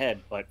in my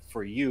head, but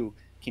for you,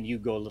 can you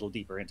go a little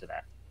deeper into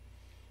that?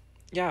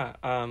 Yeah,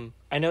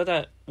 I know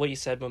that what you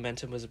said,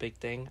 momentum was a big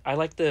thing. I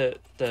like the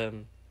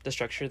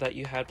structure that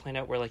you had planned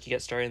out, where like you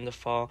get started in the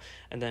fall,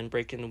 and then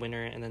break in the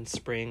winter, and then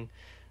spring,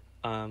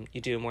 you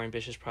do a more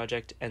ambitious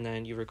project, and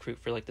then you recruit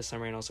for like the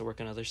summer and also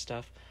work on other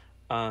stuff.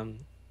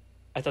 Um,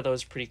 I thought that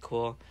was pretty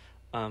cool.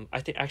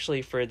 I think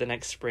actually for the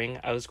next spring,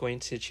 I was going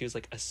to choose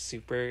like a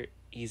super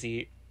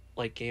easy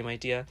like game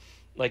idea,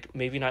 like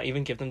maybe not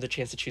even give them the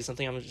chance to choose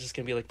something. I'm just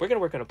gonna be like, we're gonna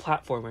work on a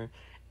platformer,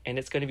 and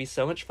it's gonna be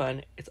so much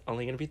fun. It's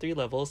only gonna be 3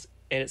 levels,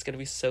 and it's gonna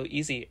be so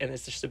easy, and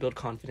it's just to build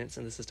confidence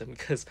in the system,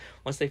 because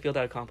once they feel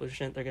that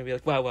accomplishment, they're gonna be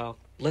like, wow,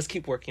 let's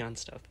keep working on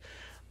stuff.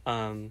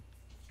 Um,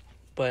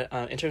 but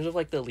in terms of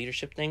like the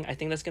leadership thing, I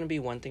think that's going to be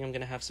one thing I'm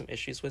going to have some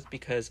issues with,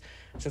 because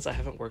since I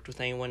haven't worked with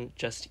anyone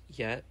just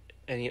yet,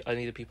 any of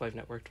the people I've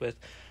networked with,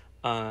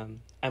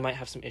 I might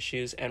have some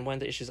issues. And one of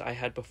the issues I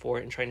had before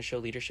in trying to show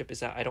leadership is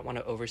that I don't want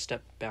to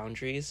overstep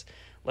boundaries.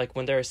 Like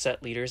when there are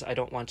set leaders, I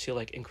don't want to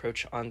like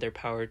encroach on their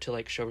power to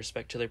like show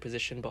respect to their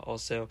position, but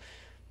also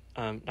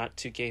not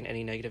to gain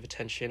any negative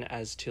attention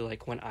as to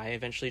like when I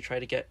eventually try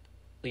to get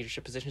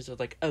leadership positions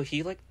of like, oh,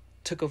 he like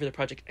took over the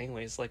project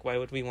anyways. Like, why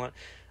would we want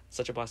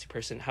such a bossy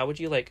person? How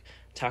would you like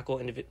tackle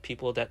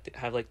people that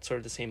have like sort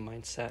of the same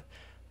mindset,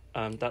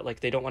 that like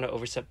they don't want to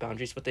overstep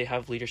boundaries, but they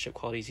have leadership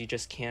qualities, you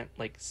just can't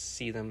like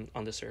see them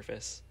on the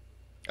surface?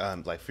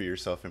 Like for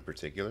yourself in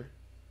particular,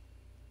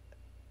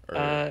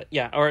 or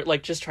Yeah, or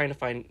like just trying to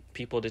find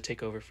people to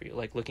take over for you,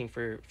 like looking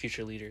for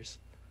future leaders.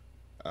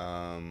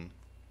 um,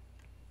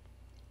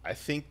 I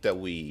think that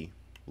we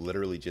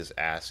literally just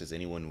asked, is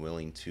anyone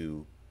willing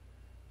to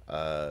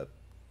uh,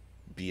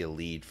 be a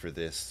lead for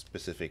this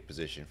specific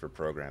position for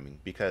programming?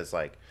 Because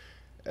like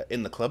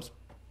in the clubs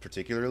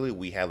particularly,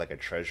 we had like a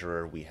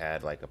treasurer, we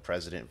had like a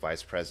president,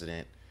 vice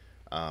president,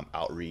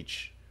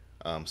 outreach.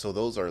 So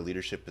those are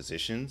leadership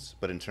positions,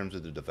 but in terms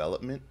of the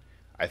development,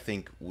 I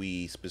think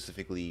we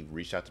specifically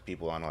reached out to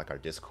people on like our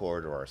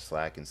Discord or our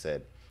Slack and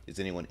said, "Is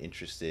anyone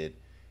interested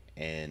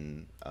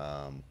in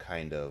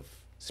kind of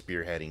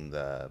spearheading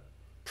the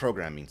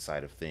programming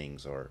side of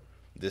things or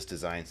this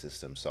design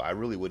system?" So I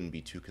really wouldn't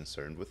be too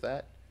concerned with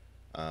that.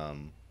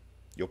 Um,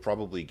 you'll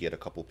probably get a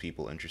couple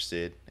people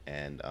interested,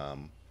 and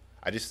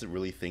I just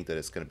really think that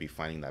it's going to be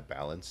finding that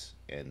balance,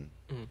 and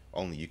Mhm.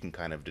 only you can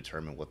kind of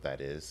determine what that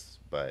is.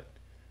 But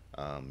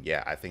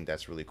yeah, I think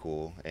that's really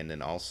cool. And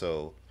then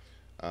also,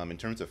 in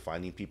terms of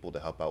finding people to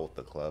help out with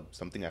the club,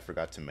 something I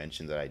forgot to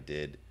mention that I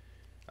did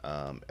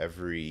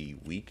every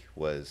week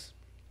was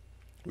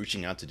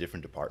reaching out to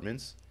different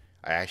departments.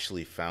 I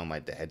actually found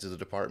like the heads of the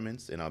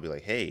departments, and I'll be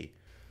like, "Hey,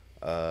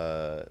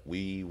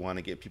 we want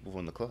to get people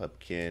from the club.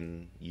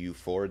 Can you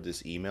forward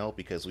this email?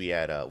 Because we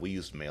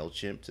used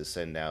Mailchimp to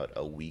send out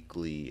a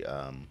weekly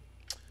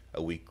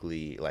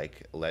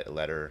like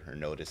letter or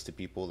notice to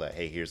people that,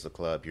 hey, here's the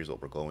club, here's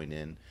what we're going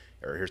in,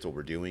 or here's what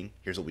we're doing,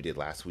 here's what we did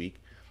last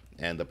week."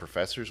 And the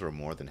professors were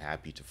more than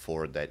happy to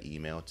forward that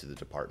email to the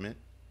department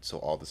so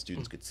all the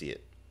students could see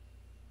it.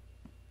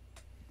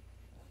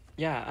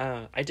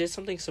 Yeah, I did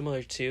something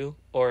similar too,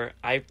 or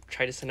I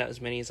tried to send out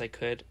as many as I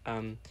could.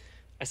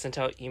 I sent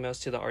out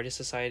emails to the Artist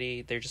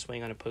Society. They're just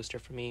waiting on a poster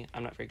for me.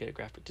 I'm not very good at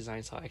graphic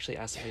design, so I actually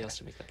asked somebody else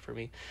to make that for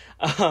me.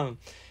 Um,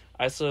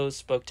 I also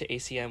spoke to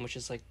ACM, which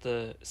is like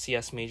the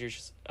CS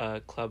majors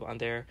club on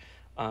there.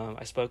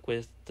 I spoke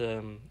with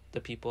the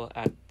people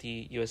at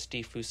the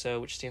USD FUSO,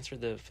 which stands for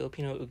the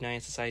Filipino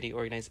Ugnayan Society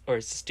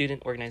or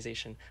Student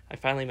Organization. I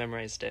finally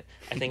memorized it.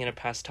 I think in a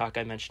past talk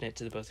I mentioned it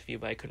to the both of you,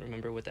 but I couldn't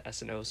remember what the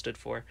S and O stood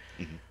for.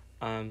 Hmm.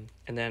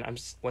 And then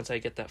once I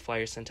get that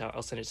flyer sent out,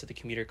 I'll send it to the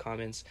commuter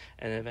commons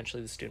and then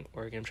eventually the student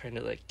org. I'm trying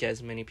to like get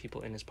as many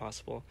people in as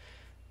possible.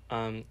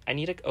 I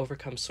need to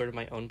overcome sort of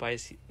my own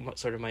bias,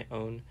 sort of my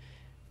own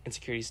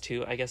insecurities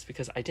too, I guess,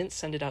 because I didn't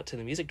send it out to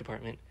the music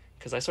department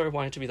because I sort of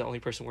wanted to be the only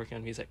person working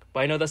on music. But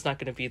I know that's not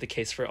going to be the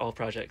case for all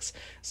projects.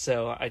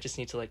 So I just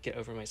need to like get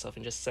over myself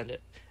and just send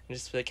it and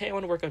just be like, hey, I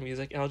want to work on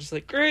music. And I'll just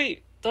like,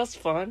 great, that's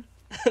fun.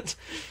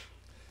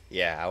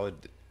 Yeah, I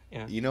would.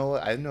 Yeah. You know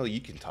what? I know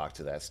you can talk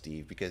to that,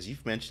 Steve, because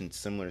you've mentioned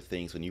similar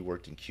things when you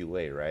worked in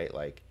QA, right?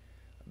 Like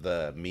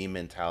the me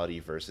mentality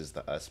versus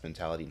the us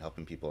mentality and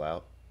helping people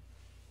out.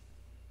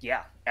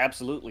 Yeah,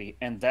 absolutely.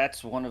 And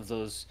that's one of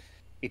those,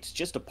 it's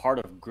just a part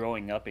of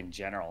growing up in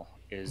general,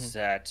 is Mhm.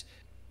 that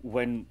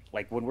when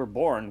we're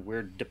born,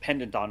 we're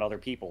dependent on other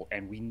people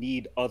and we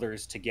need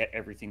others to get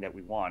everything that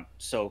we want.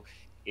 So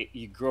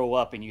you grow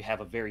up and you have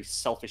a very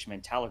selfish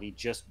mentality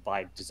just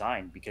by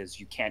design because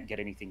you can't get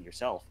anything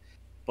yourself.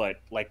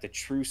 But like the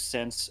true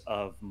sense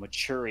of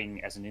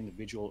maturing as an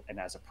individual and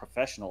as a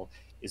professional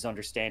is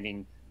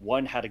understanding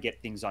one, how to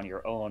get things on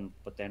your own,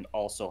 but then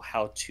also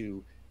how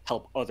to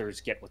help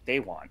others get what they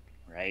want,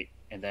 right?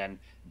 And then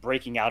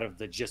breaking out of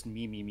the just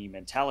me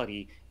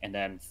mentality and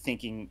then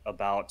thinking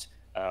about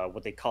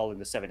what they call in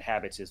the 7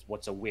 habits is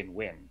what's a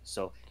win-win.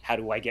 So how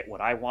do I get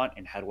what I want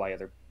and how do I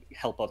other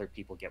help other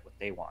people get what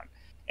they want?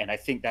 And I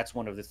think that's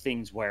one of the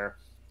things where,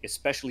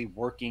 especially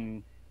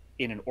working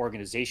in an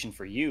organization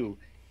for you,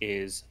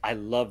 is I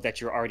love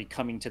that you're already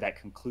coming to that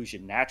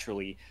conclusion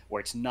naturally, where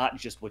it's not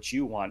just what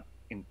you want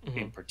in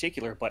Mhm.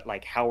 particular, but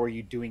like how are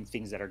you doing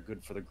things that are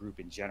good for the group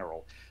in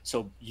general.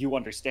 So you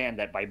understand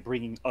that by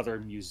bringing other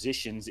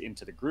musicians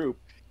into the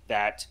group,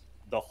 that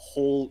the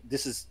whole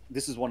this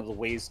is one of the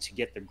ways to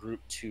get the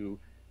group to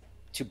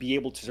be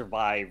able to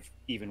survive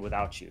even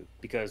without you,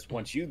 because Mhm.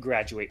 once you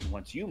graduate and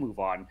once you move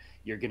on,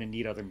 you're going to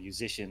need other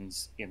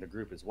musicians in the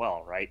group as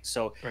well, right?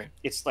 So Right.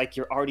 it's like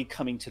you're already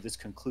coming to this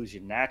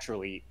conclusion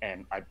naturally,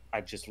 and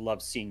I just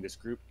love seeing this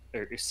group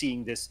or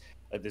seeing this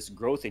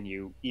growth in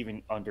you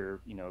even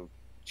under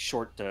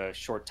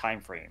short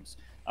time frames,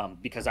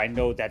 because I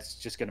know that's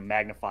just going to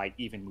magnify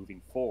even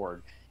moving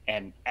forward.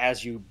 And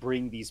as you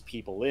bring these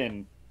people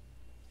in,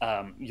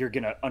 you're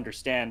gonna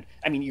understand.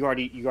 I mean, you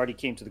already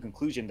came to the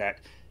conclusion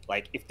that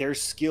like if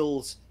there's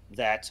skills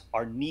that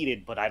are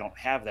needed but I don't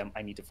have them,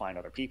 I need to find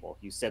other people.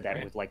 You said that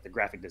Right. with like the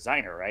graphic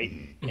designer, right?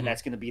 Hmm. And Mhm.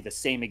 that's going to be the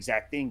same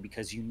exact thing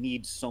because you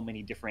need so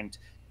many different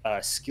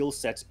skill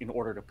sets in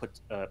order to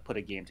put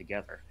a game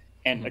together.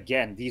 And Mhm.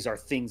 again, these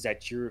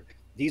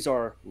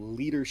are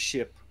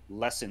leadership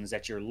lessons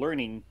that you're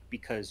learning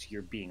because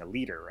you're being a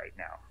leader right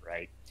now,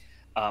 right?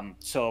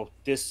 So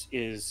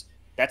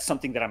that's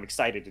something that I'm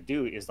excited to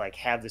do, is like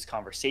have this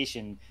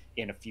conversation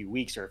in a few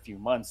weeks or a few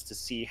months to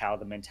see how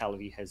the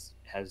mentality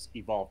has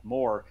evolved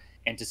more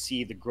and to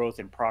see the growth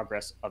and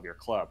progress of your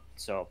club.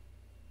 So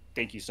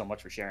thank you so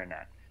much for sharing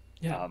that.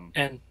 Yeah. Um,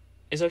 And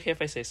is it okay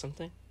if I say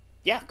something?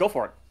 yeah, go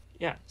for it.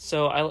 Yeah.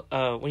 So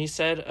when you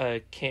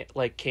said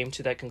came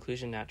to that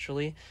conclusion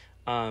naturally,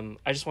 I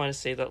just want to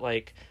say that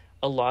like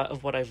a lot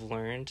of what I've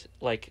learned,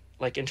 like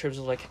in terms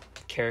of like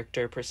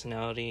character,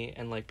 personality,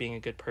 and like being a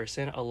good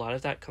person, a lot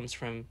of that comes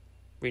from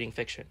reading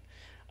fiction.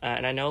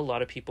 And I know a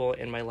lot of people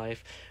in my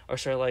life are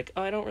sort of like,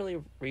 oh, I don't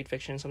really read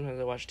fiction. Sometimes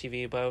I watch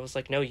TV. But I was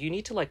like, no, you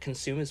need to, like,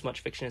 consume as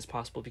much fiction as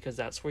possible, because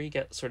that's where you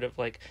get sort of,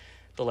 like,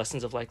 the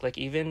lessons of, like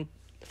even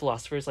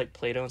philosophers like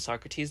Plato and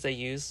Socrates, they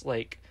use,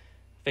 like,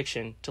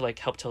 fiction to, like,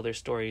 help tell their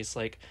stories.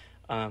 Like,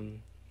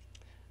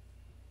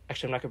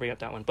 actually, I'm not gonna bring up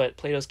that one, but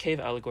Plato's cave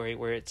allegory,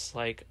 where it's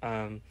like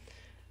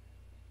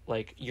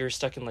you're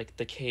stuck in, like,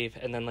 the cave,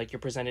 and then, like, you're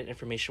presented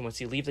information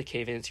once you leave the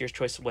cave, and it's your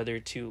choice whether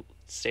to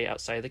stay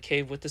outside the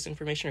cave with this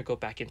information or go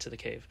back into the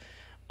cave.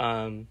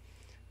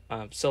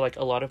 So, like,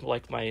 a lot of,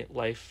 like, my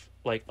life,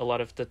 like, a lot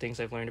of the things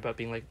I've learned about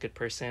being, like, a good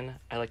person,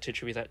 I like to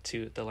attribute that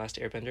to The Last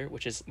Airbender,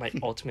 which is my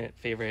ultimate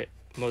favorite,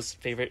 most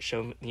favorite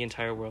show in the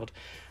entire world.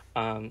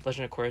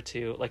 Legend of Korra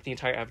too, like, the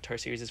entire Avatar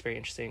series is very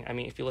interesting. I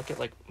mean, if you look at,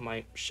 like,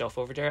 my shelf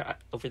over there,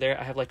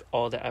 I have, like,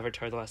 all the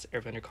Avatar The Last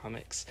Airbender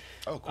comics.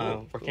 Oh,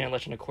 cool. Working on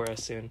Legend of Korra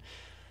soon.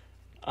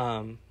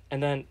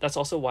 And then that's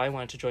also why I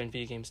wanted to join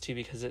video games too,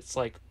 because it's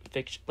like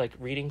like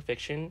reading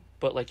fiction,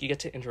 but, like, you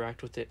get to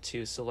interact with it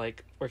too. So,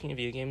 like, working in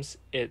video games,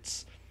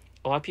 it's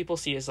a lot of people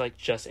see it as, like,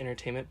 just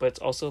entertainment, but it's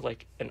also,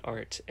 like, an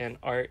art, and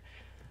art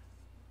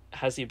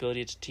has the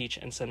ability to teach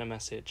and send a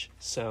message.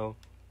 So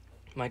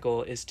my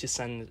goal is to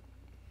send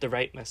the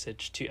right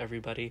message to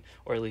everybody,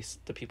 or at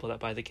least the people that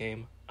buy the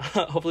game.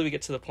 Hopefully we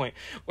get to the point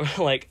where,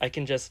 like, I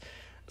can just,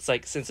 it's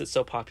like, since it's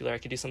so popular, I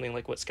could do something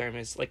like what Skyrim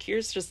is, like,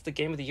 here's just the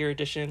Game of the Year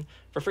edition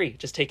for free,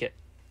 just take it.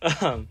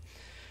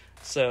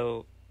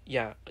 So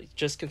yeah,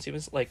 just consume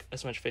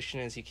as much fiction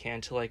as you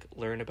can to, like,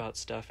 learn about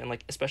stuff, and,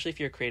 like, especially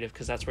if you're creative,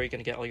 because that's where you're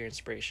going to get all your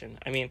inspiration.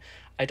 I mean,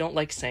 I don't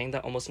like saying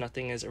that almost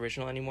nothing is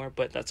original anymore,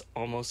 but that's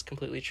almost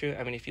completely true.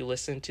 I mean, if you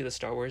listen to the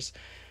Star Wars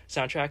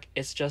soundtrack,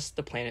 it's just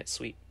The Planet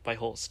Suite by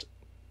Holst.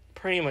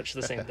 Pretty much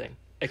the same thing,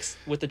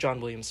 with the John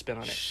Williams spin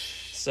on it.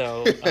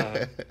 So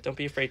don't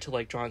be afraid to,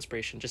 like, draw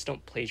inspiration. Just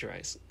don't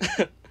plagiarize.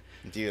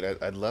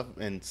 Dude, I'd love,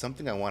 and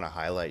something I want to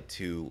highlight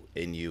too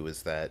in you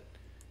is that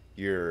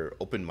your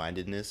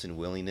open-mindedness and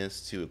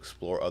willingness to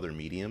explore other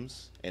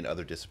mediums and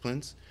other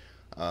disciplines.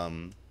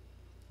 I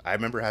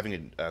remember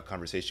having a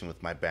conversation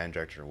with my band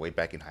director way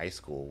back in high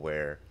school,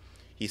 where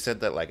he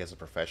said that, like, as a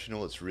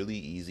professional, it's really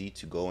easy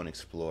to go and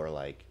explore,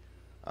 like,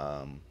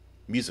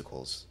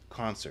 musicals,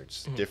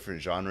 concerts,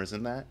 different genres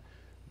in that,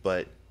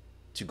 but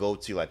to go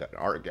to, like, an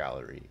art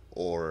gallery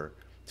or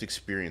to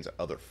experience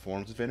other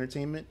forms of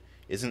entertainment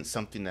isn't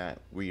something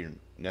that we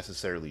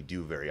necessarily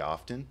do very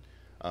often.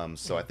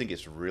 So I think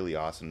it's really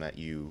awesome that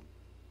you're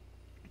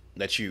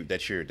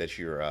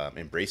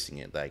embracing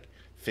it. Like,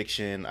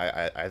 fiction,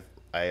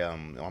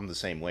 I'm the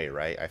same way,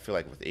 right? I feel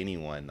like with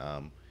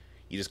anyone,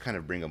 you just kind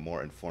of bring a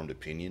more informed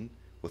opinion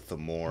with the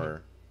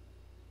more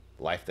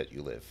life that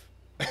you live.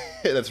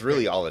 That's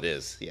really all it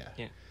is. Yeah.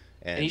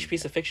 And each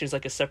piece of fiction is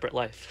like a separate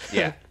life.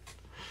 Yeah.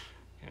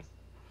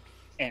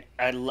 And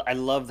I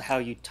love how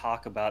you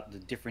talk about the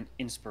different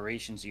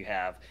inspirations you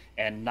have,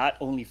 and not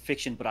only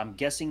fiction, but I'm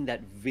guessing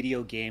that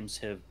video games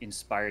have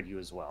inspired you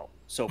as well.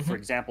 So, for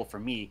example, for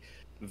me,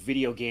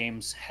 video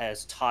games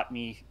has taught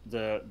me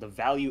the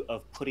value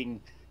of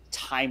putting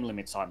time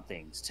limits on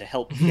things to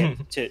help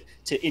get,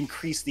 to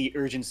increase the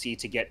urgency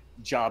to get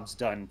jobs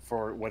done,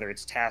 for whether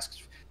it's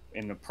tasks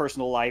in the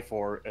personal life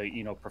or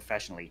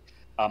professionally.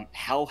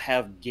 How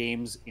have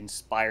games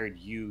inspired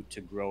you to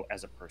grow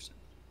as a person?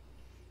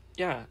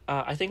 Yeah,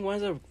 I think one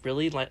of the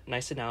really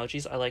nice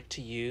analogies I like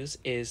to use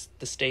is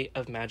the state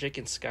of magic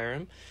in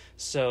Skyrim.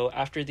 So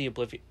after the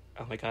Oblivion...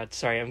 Oh my god,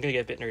 sorry, I'm gonna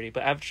get a bit nerdy.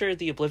 But after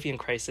the Oblivion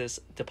Crisis,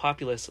 the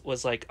populace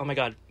was like, oh my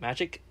god,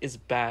 magic is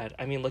bad.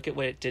 I mean, look at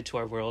what it did to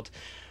our world.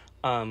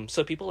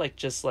 So people, like,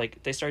 just,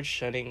 like, they started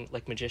shunning,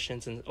 like,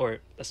 magicians, or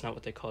that's not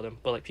what they call them,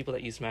 but, like, people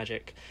that use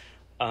magic.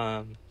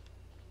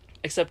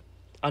 Except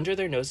under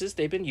their noses,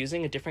 they've been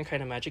using a different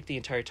kind of magic the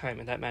entire time,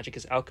 and that magic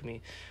is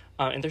alchemy.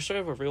 And there's sort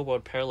of a real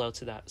world parallel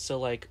to that. So,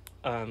 like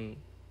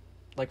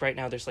right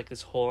now there's, like,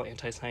 this whole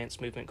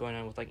anti-science movement going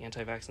on with, like,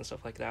 anti-vax and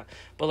stuff like that.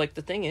 But, like,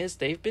 the thing is,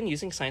 they've been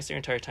using science their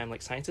entire time.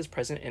 Like, science is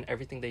present in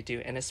everything they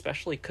do, and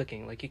especially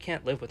cooking. Like, you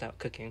can't live without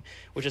cooking,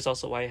 which is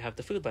also why I have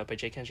The Food Lab by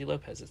J. Kenji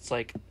Lopez. It's,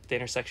 like, the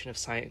intersection of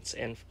science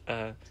and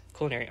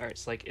culinary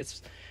arts. Like,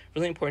 it's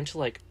really important to,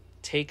 like,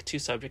 take two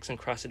subjects and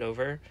cross it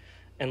over,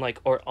 and, like,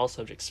 or all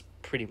subjects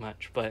pretty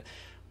much. But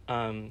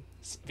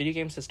video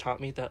games has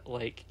taught me that,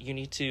 like, you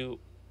need to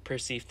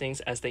perceive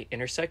things as they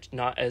intersect,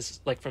 not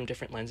as, like, from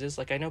different lenses.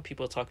 Like, I know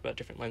people talk about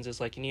different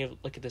lenses, like, you need to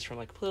look at this from,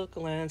 like, a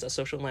political lens, a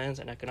social lens,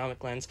 an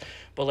economic lens,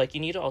 but, like,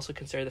 you need to also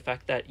consider the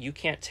fact that you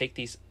can't take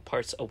these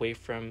parts away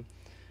from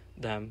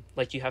them.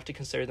 Like, you have to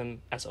consider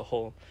them as a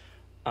whole.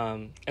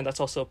 And that's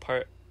also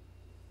part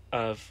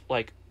of,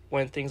 like,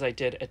 one of the things I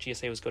did at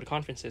GSA was go to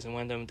conferences, and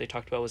one of them they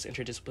talked about was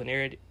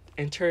interdisciplinary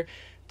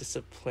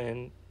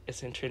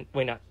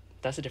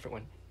that's a different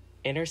one.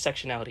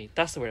 Intersectionality,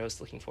 that's the word I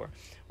was looking for,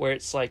 where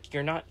it's like,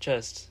 you're not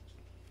just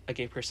a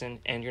gay person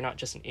and you're not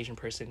just an Asian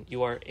person,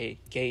 you are a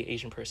gay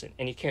Asian person,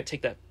 and you can't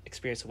take that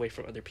experience away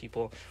from other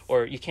people,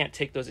 or you can't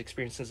take those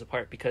experiences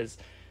apart, because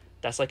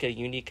that's, like, a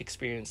unique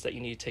experience that you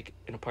need to take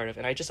in a part of.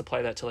 And I just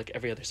apply that to, like,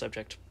 every other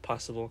subject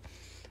possible.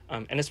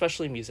 And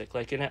especially music.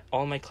 Like in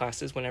all my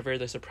classes, whenever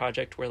there's a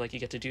project where like you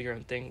get to do your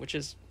own thing, which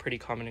is pretty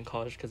common in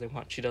college because they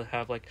want you to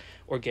have like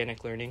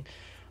organic learning.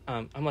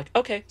 I'm like,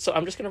 okay, so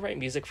I'm just gonna write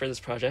music for this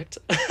project,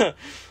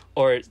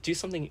 or do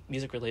something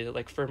music related.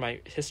 Like for my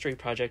history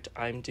project,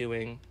 I'm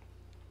doing.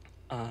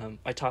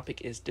 My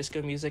topic is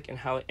disco music and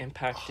how it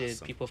impacted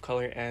people of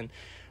color and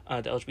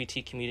the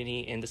LGBT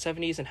community in the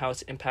 70s and how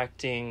it's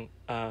impacting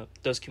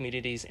those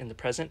communities in the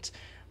present.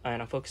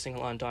 And I'm focusing a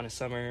lot on Donna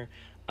Summer,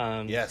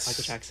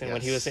 Michael Jackson when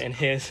he was in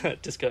his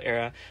disco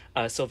era,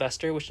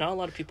 Sylvester, which not a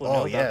lot of people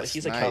know about, but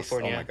he's a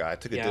California. Oh my god, I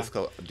took a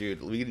disco,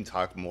 dude. We can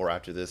talk more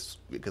after this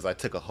because I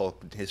took a whole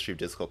history of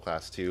disco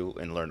class too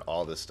and learned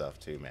all this stuff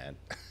too, man.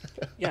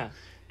 Yeah.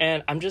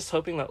 And I'm just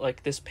hoping that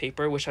like this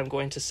paper, which I'm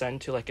going to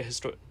send to like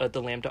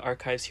the Lambda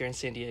archives here in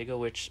San Diego,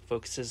 which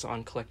focuses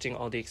on collecting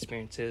all the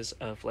experiences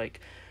of like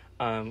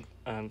the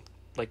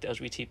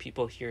LGBT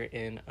people here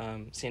in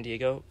San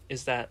Diego,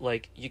 is that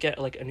like you get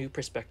like a new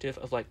perspective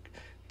of like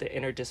the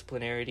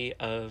interdisciplinarity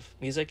of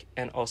music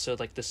and also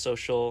like the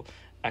social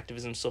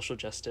activism, social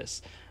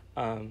justice,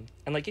 and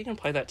like you can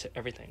apply that to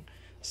everything.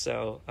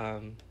 So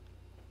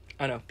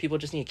I don't know, people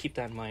just need to keep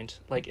that in mind.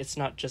 Like, it's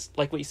not just,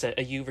 like what you said,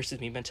 a you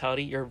versus me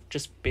mentality. You're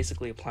just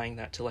basically applying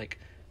that to, like,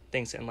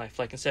 things in life.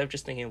 Like, instead of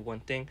just thinking of one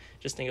thing,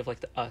 just think of,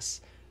 like, the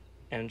us.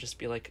 And just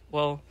be like,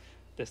 well,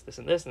 this,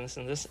 and this, and this,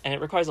 and this. And it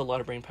requires a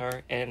lot of brain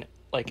power. And,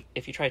 like,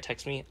 if you try to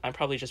text me, I'm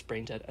probably just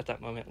brain dead at that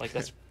moment. Like,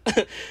 that's,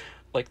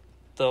 like,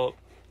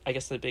 I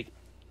guess the big,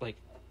 like,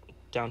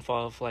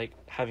 downfall of, like,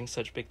 having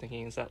such big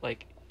thinking is that,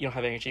 like, you don't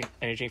have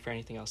energy for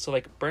anything else. So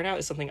like burnout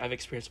is something I've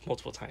experienced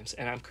multiple times,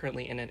 and I'm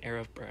currently in an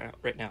era of burnout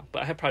right now,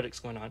 but I have projects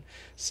going on,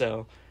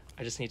 so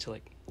I just need to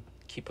like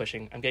keep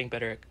pushing. I'm getting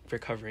better at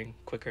recovering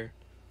quicker.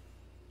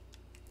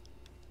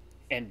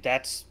 And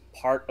that's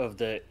part of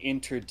the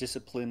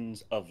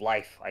interdisciplines of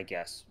life, I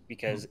guess,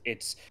 because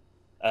it's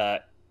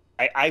I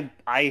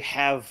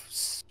have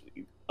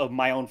of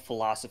my own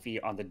philosophy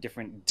on the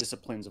different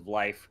disciplines of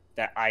life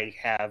that I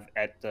have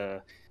at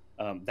the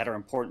that are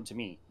important to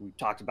me. We've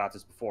talked about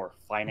this before: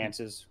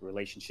 finances,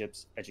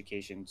 relationships,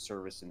 education,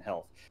 service, and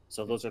health.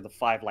 So those are the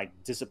 5 like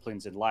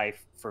disciplines in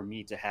life for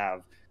me to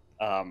have,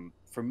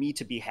 for me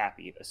to be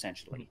happy,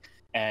 essentially.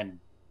 And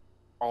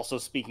also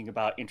speaking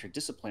about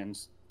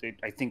interdisciplines,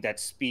 I think that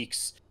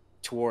speaks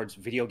towards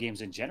video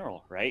games in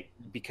general, right?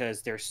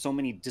 Because there's so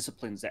many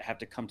disciplines that have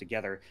to come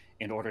together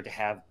in order to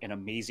have an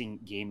amazing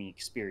gaming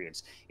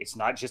experience. It's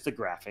not just the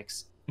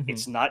graphics,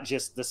 it's not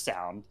just the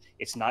sound,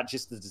 it's not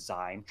just the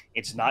design,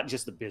 it's not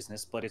just the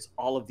business, but it's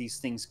all of these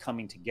things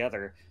coming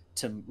together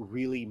to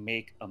really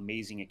make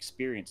amazing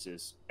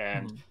experiences.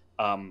 And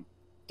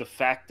the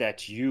fact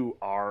that you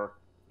are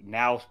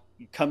now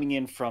coming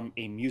in from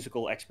a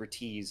musical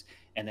expertise,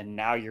 and then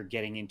now you're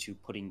getting into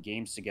putting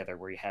games together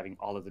where you're having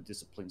all of the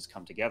disciplines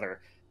come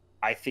together,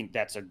 I think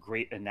that's a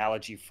great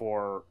analogy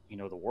for, you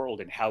know, the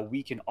world and how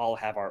we can all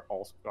have our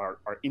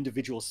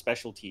individual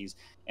specialties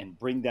and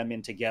bring them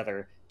in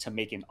together to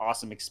make an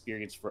awesome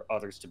experience for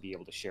others to be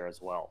able to share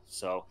as well.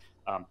 So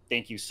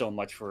thank you so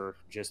much for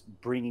just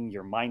bringing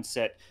your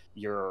mindset,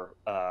 your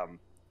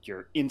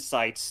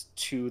insights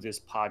to this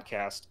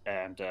podcast.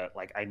 And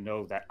like, I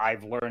know that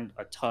I've learned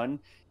a ton,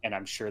 and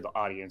I'm sure the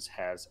audience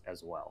has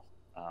as well.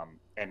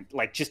 And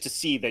like, just to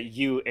see that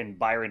you and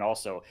Byron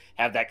also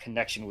have that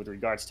connection with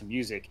regards to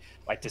music,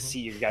 like to see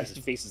your guys'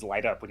 faces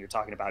light up when you're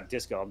talking about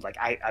disco. I'm like,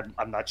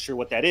 I'm not sure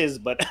what that is,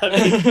 but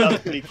it sounds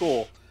pretty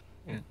cool.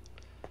 Yeah.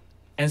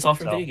 And it's all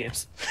from video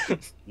games.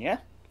 Yeah,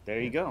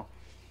 there you go.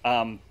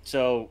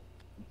 So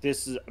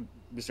this is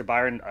Mr.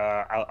 Byron.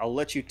 I'll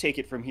let you take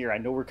it from here. I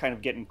know we're kind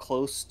of getting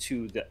close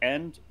to the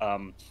end.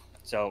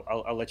 So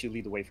I'll let you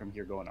lead the way from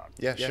here going on.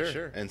 Yeah,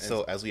 sure. And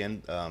so as we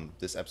end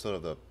this episode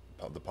of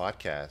the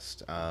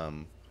podcast,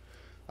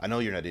 I know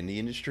you're not in the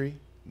industry,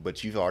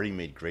 but you've already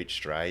made great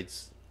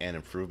strides and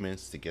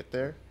improvements to get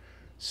there.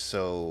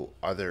 So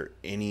are there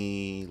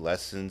any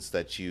lessons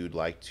that you'd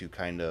like to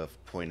kind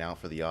of point out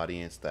for the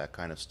audience that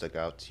kind of stuck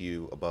out to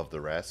you above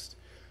the rest?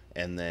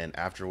 And then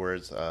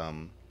afterwards,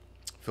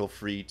 feel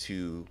free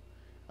to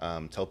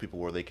tell people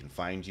where they can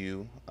find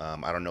you.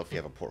 I don't know if you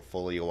have a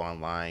portfolio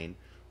online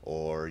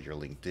or your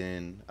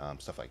LinkedIn,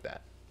 stuff like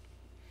that.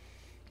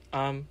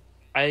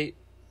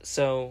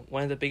 So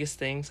one of the biggest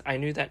things, I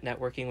knew that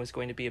networking was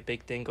going to be a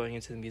big thing going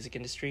into the music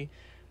industry,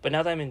 but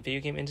now that I'm in video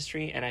game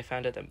industry and I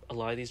found out that a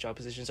lot of these job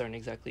positions aren't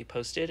exactly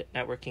posted,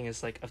 networking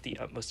is like of the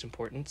utmost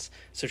importance.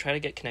 So try to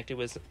get connected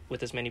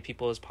with as many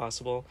people as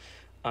possible,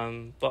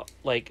 but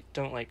like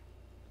don't like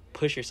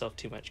push yourself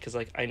too much, because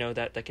like I know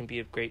that can be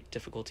a great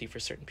difficulty for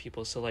certain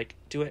people. So like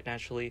do it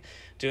naturally,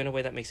 do it in a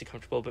way that makes you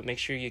comfortable, but make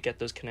sure you get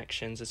those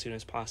connections as soon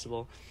as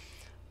possible.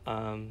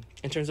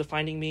 In terms of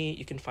finding me,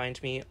 you can find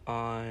me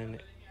on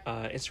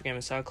Instagram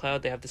and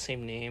SoundCloud. They have the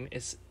same name.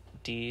 It's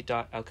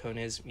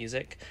d.alcones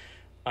music.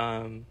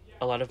 A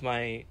lot of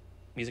my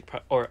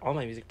all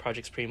my music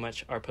projects pretty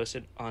much are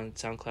posted on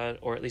SoundCloud,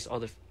 or at least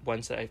all the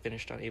ones that I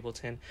finished on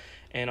Ableton.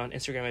 And on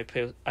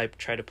Instagram, I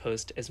try to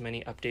post as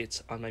many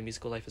updates on my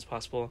musical life as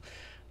possible.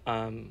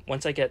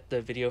 Once I get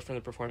the video from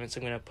the performance,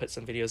 I'm going to put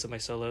some videos of my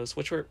solos,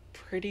 which were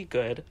pretty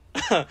good.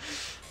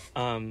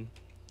 And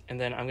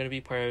then I'm going to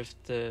be part of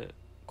the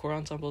core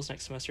ensembles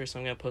next semester, so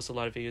I'm going to post a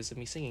lot of videos of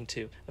me singing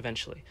too,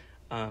 eventually,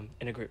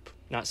 in a group.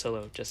 Not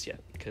solo just yet,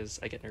 because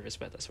I get nervous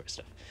about that sort of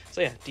stuff.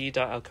 So yeah,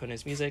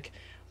 d.alcones music.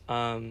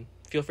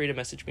 Feel free to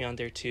message me on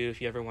there too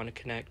if you ever want to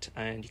connect,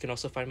 and you can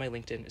also find my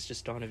LinkedIn. It's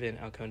just Donovan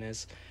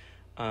Alcones.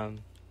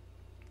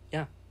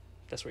 Yeah,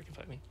 that's where you can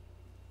find me.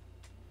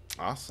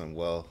 Awesome.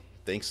 Well,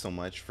 thanks so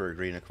much for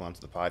agreeing to come on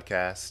to the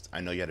podcast.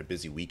 I know you had a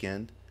busy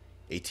weekend,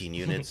 18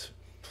 units,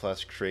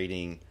 plus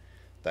creating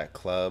that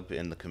club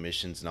and the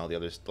commissions and all the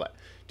other stuff.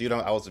 Dude,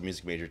 I was a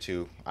music major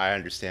too. I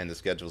understand the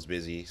schedule's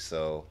busy,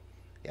 so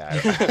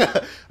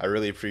yeah, I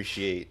really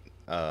appreciate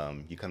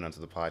you coming onto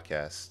the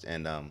podcast.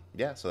 And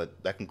yeah, so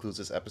that concludes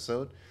this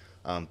episode.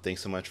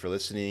 Thanks so much for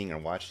listening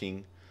and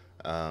watching.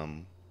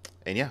 And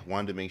yeah,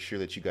 wanted to make sure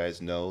that you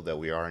guys know that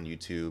we are on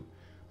YouTube.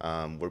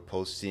 We're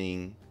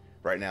posting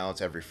right now.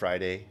 It's every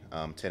Friday,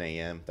 10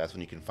 a.m. That's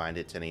when you can find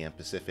it, 10 a.m.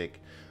 Pacific.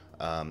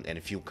 And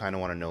if you kind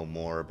of want to know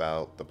more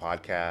about the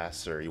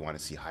podcast or you want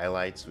to see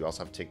highlights, we're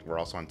also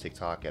on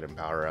TikTok at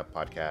EmpowerUp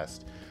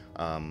Podcast.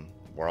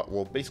 We're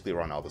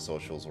on all the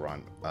socials. We're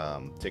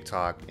on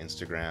TikTok,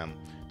 Instagram,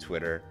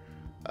 Twitter.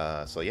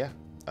 So yeah,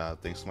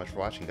 thanks so much for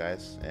watching,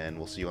 guys, and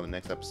we'll see you on the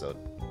next episode.